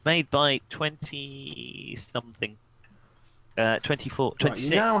 Yes, made by 20-something. 24, 26. Right, you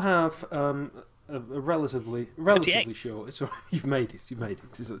now have a relatively short. It's all right. You've made it.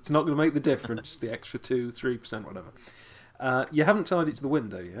 It's not going to make the difference. The extra 2-3%, whatever. You haven't tied it to the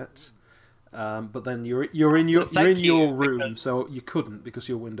window yet, but then you're in your room, so you couldn't because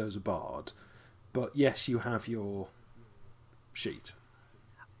your windows are barred. But yes, you have your sheet.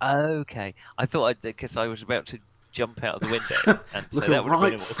 Okay, I thought because I was about to jump out of the window. And Look, so that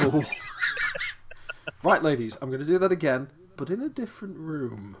right fool. Right, ladies, I'm going to do that again, but in a different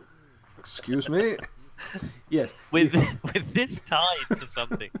room. Excuse me. Yes. With this tied to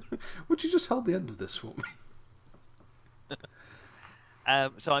something. Would you just hold the end of this for me?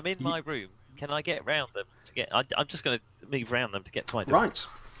 So I'm in my room. Can I get round them to get? I'm just going to move around them to get to my door. Right.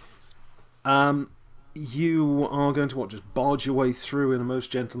 You are going to what? Just barge your way through in a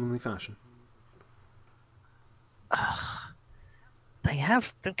most gentlemanly fashion. They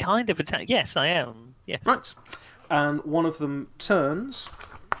have the kind of attack. Yes, I am. Yes. Right. And one of them turns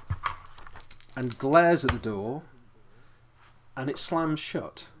and glares at the door, and it slams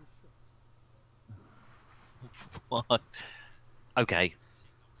shut. What? Okay.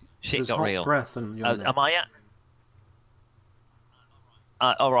 Shit There's got hot real. breath on your neck. Am I at?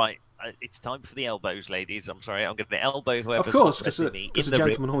 All right. It's time for the elbows, ladies. I'm sorry. I'm going to elbow whoever's Of course, because a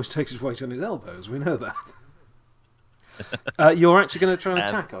gentleman always takes his weight on his elbows. We know that. You're actually going to try and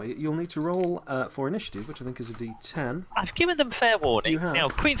attack, are you? You'll need to roll for initiative, which I think is a D10. I've given them fair warning. You have. Now,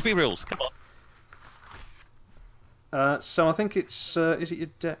 Queensbury rules. Come on. So I think it's is it your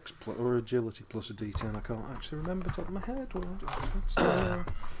Dex or Agility plus a D10? I can't actually remember top of my head.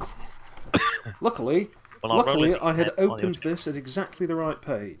 Luckily, I had opened this at exactly the right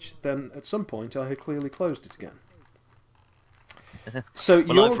page. Then at some point I had clearly closed it again. So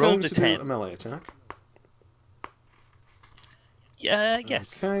you're going to do a melee attack.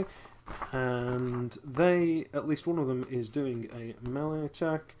 Yes. Okay. And at least one of them is doing a melee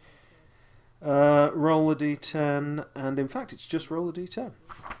attack. Roll a d10, and in fact, it's just roll a d10.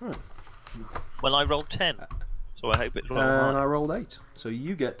 Right. Well, I rolled 10, so I hope it's rolled And high. I rolled 8, so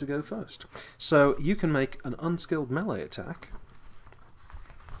you get to go first. So you can make an unskilled melee attack.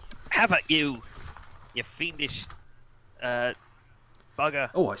 Have at you, you fiendish bugger.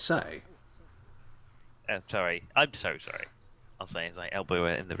 Oh, I say. Oh, sorry. I'm so sorry. I'll say as I elbow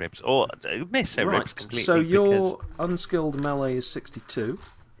her in the ribs. Or miss her ribs Right, completely. so your because... unskilled melee is 62.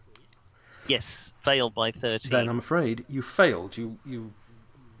 Yes, failed by 13. Then I'm afraid you failed.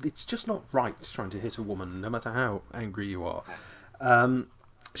 It's just not right trying to hit a woman, no matter how angry you are.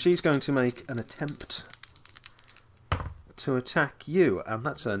 She's going to make an attempt to attack you, and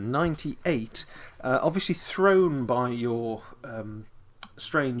that's a 98. Obviously thrown by your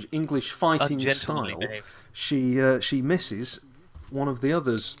strange English fighting Ungentlemanly style. behaviour. She misses. One of the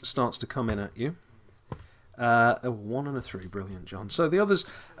others starts to come in at you. A 1 and a 3, brilliant, John. So the others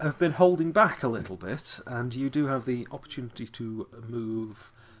have been holding back a little bit, and you do have the opportunity to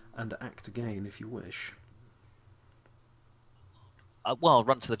move and act again if you wish. Well, I'll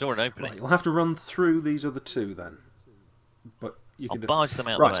run to the door and open Right, it. you'll have to run through these other two then. But you I'll can barge them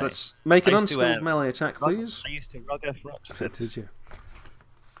out Right, the so way. let's make an I used to, unskilled melee attack, please. I used to rugger for Oxford. Did you?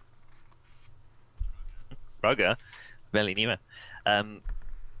 Rugger? Barely knew her.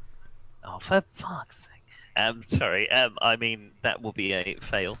 Oh, for fuck's sake. Sorry, I mean, that will be a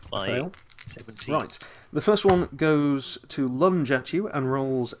fail by Fail. 17. Right. The first one goes to lunge at you and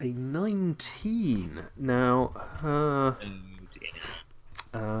rolls a 19. Now, Oh, dear.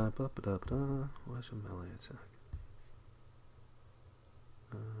 where's your melee attack?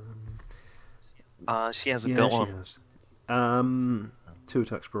 She hasn't Yeah, got she one. has. 2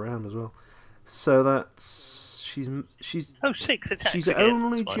 attacks per round as well. So that's she's Oh, 6 attacks she's again.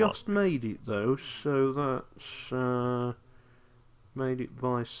 only That's my just made it though. So that's made it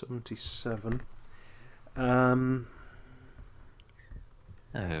by 77. Oh.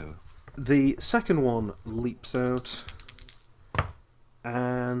 The second one leaps out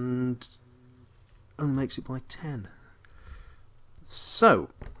and only makes it by 10. So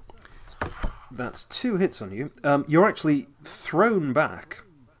that's 2 hits on you. You're actually thrown back,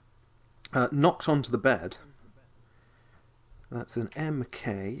 knocked onto the bed. That's an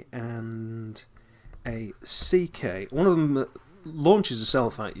MK and a CK. One of them launches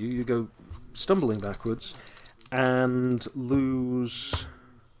itself at you. You go stumbling backwards and lose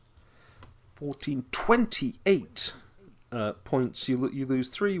 28 points. You lose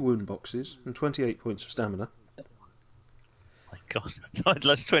 3 wound boxes and 28 points of stamina. My God, I'd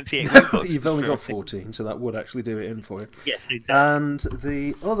lost 28 wound boxes. You've only got 14, so that would actually do it in for you. Yes, exactly. And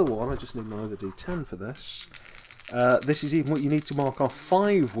the other one, I just need my other D10 for this. This is even what you need to mark off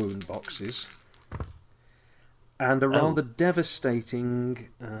 5 wound boxes. And a rather devastating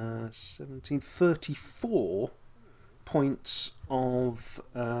 34 points of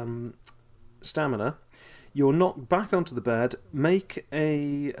stamina. You're knocked back onto the bed. Make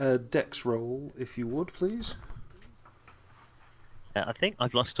a dex roll, if you would, please. I think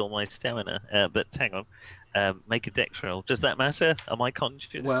I've lost all my stamina, but hang on. Make a dex roll. Does that matter? Am I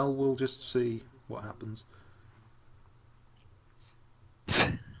conscious? Well, we'll just see what happens.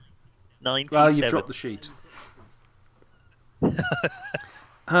 97. Well, you've dropped the sheet.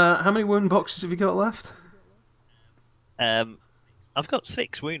 How many wound boxes have you got left? I've got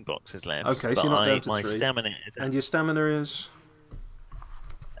 6 wound boxes left. Okay, so but you're not down to my 3. Stamina is And your stamina is?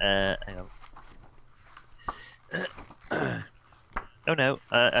 hang on. Oh no,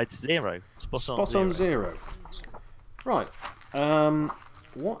 it's 0. Spot on 0. Right.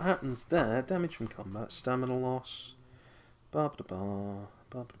 What happens there? Damage from combat, stamina loss.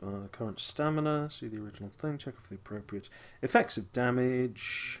 Current stamina. See the original thing. Check for the appropriate effects of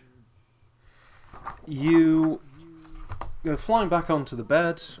damage. You go flying back onto the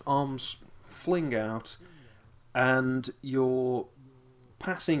bed, arms fling out, and you're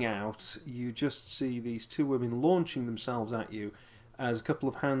passing out. You just see these 2 women launching themselves at you as a couple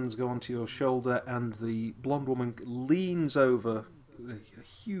of hands go onto your shoulder, and the blonde woman leans over, a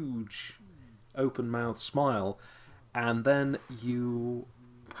huge open-mouthed smile, and then you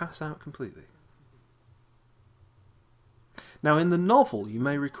pass out completely. Now, in the novel, you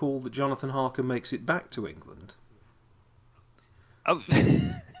may recall that Jonathan Harker makes it back to England. Oh,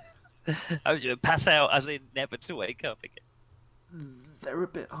 I was pass out as in never to wake up again. They're a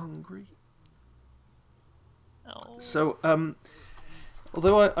bit hungry. Oh. So,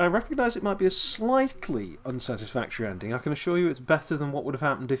 although I recognise it might be a slightly unsatisfactory ending, I can assure you it's better than what would have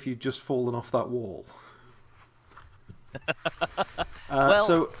happened if you'd just fallen off that wall. Well,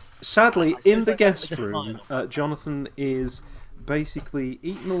 so, sadly, in the I guest have room, Jonathan is basically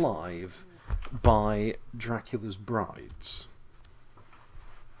eaten alive by Dracula's brides.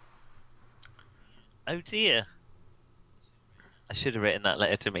 Oh dear. I should have written that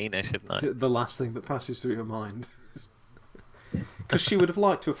letter to Mina, shouldn't I? The last thing that passes through your mind. Because she would have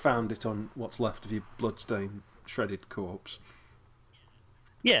liked to have found it on what's left of your bloodstained, shredded corpse.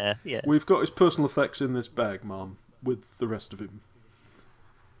 Yeah, yeah. We've got his personal effects in this bag, Mum, with the rest of him.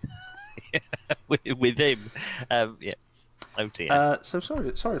 with him. Yeah. Oh dear. So sorry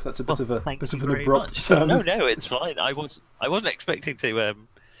if that's a bit of an very abrupt. much. No, it's fine. I wasn't expecting to.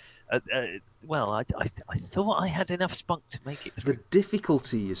 Well, I thought I had enough spunk to make it through. The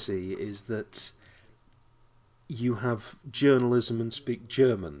difficulty, you see, is that you have journalism and speak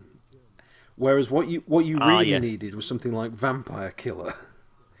German, whereas what you really needed was something like Vampire Killer.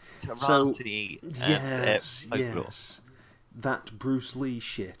 So yes, that Bruce Lee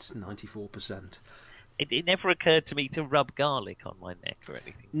shit, 94%. It never occurred to me to rub garlic on my neck or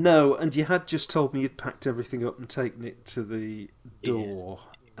anything. No, and you had just told me you'd packed everything up and taken it to the door.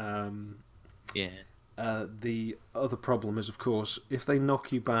 The other problem is, of course, if they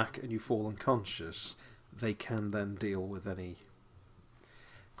knock you back and you fall unconscious, they can then deal with any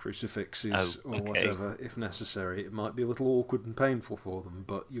crucifixes or whatever if necessary. It might be a little awkward and painful for them,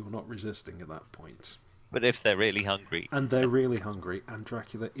 but you're not resisting at that point. But if they're really hungry... And they're really hungry, and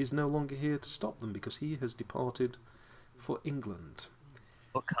Dracula is no longer here to stop them because he has departed for England.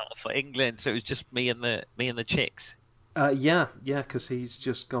 For England, so it was just me and the chicks? Yeah, because he's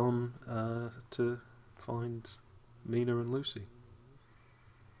just gone to find Mina and Lucy.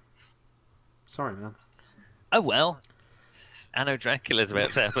 Sorry, man. Oh well. Anno Dracula's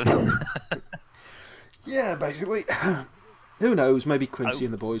about to happen. Yeah, basically. Who knows? Maybe Quincy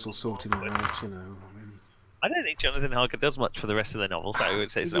and the boys will sort him out, you know. I don't think Jonathan Harker does much for the rest of the novel, so I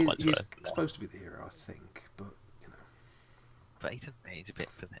would say it's not much for He's supposed to be the hero, I think, but, you know. But he doesn't age a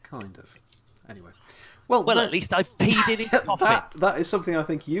bit for that. Kind of. Anyway. Well, at least I've peed in his coffin. That is something I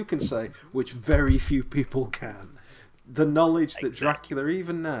think you can say, which very few people can. The knowledge that Dracula,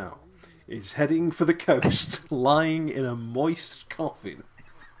 even now, is heading for the coast, lying in a moist coffin,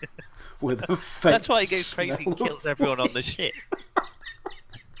 with a faint That's why he goes crazy and kills everyone on the ship.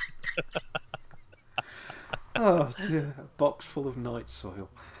 Oh dear, a box full of night soil.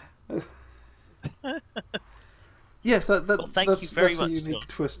 Yes, that's a unique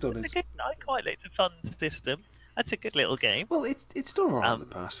twist on it. I quite like the fun system. That's a good little game. Well, it's done alright in the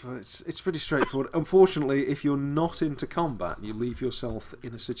past, but it's pretty straightforward. Unfortunately, if you're not into combat, you leave yourself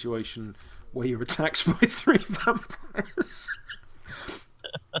in a situation where you're attacked by 3 vampires.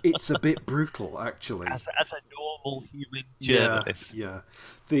 It's a bit brutal, actually. As a normal human journalist. Yeah.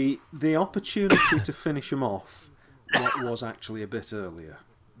 The opportunity to finish them off was actually a bit earlier,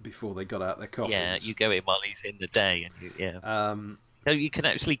 before they got out their coffins. Yeah, you go in while he's in the day, and so you can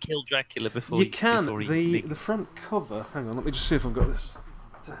actually kill Dracula before you can. Before the front cover. Hang on, let me just see if I've got this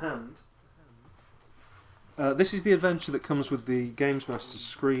to hand. This is the adventure that comes with the Games Master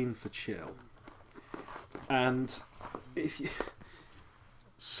screen for Chill, and if you.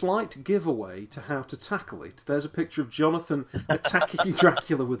 Slight giveaway to how to tackle it. There's a picture of Jonathan attacking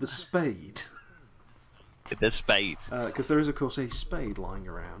Dracula with a spade. With a spade. Because there is, of course, a spade lying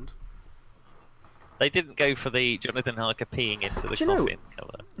around. They didn't go for the Jonathan Harker peeing into the coffin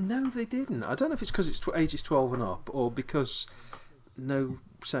cover. No, they didn't. I don't know if it's because it's ages 12 and up, or because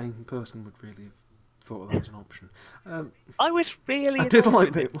sane person would really have thought that was an option. I was really. I did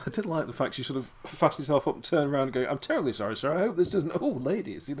like the fact she sort of fastened herself up and turned around and go, "I'm terribly sorry, sir. I hope this doesn't." Oh,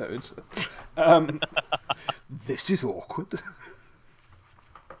 ladies, it's. This is awkward.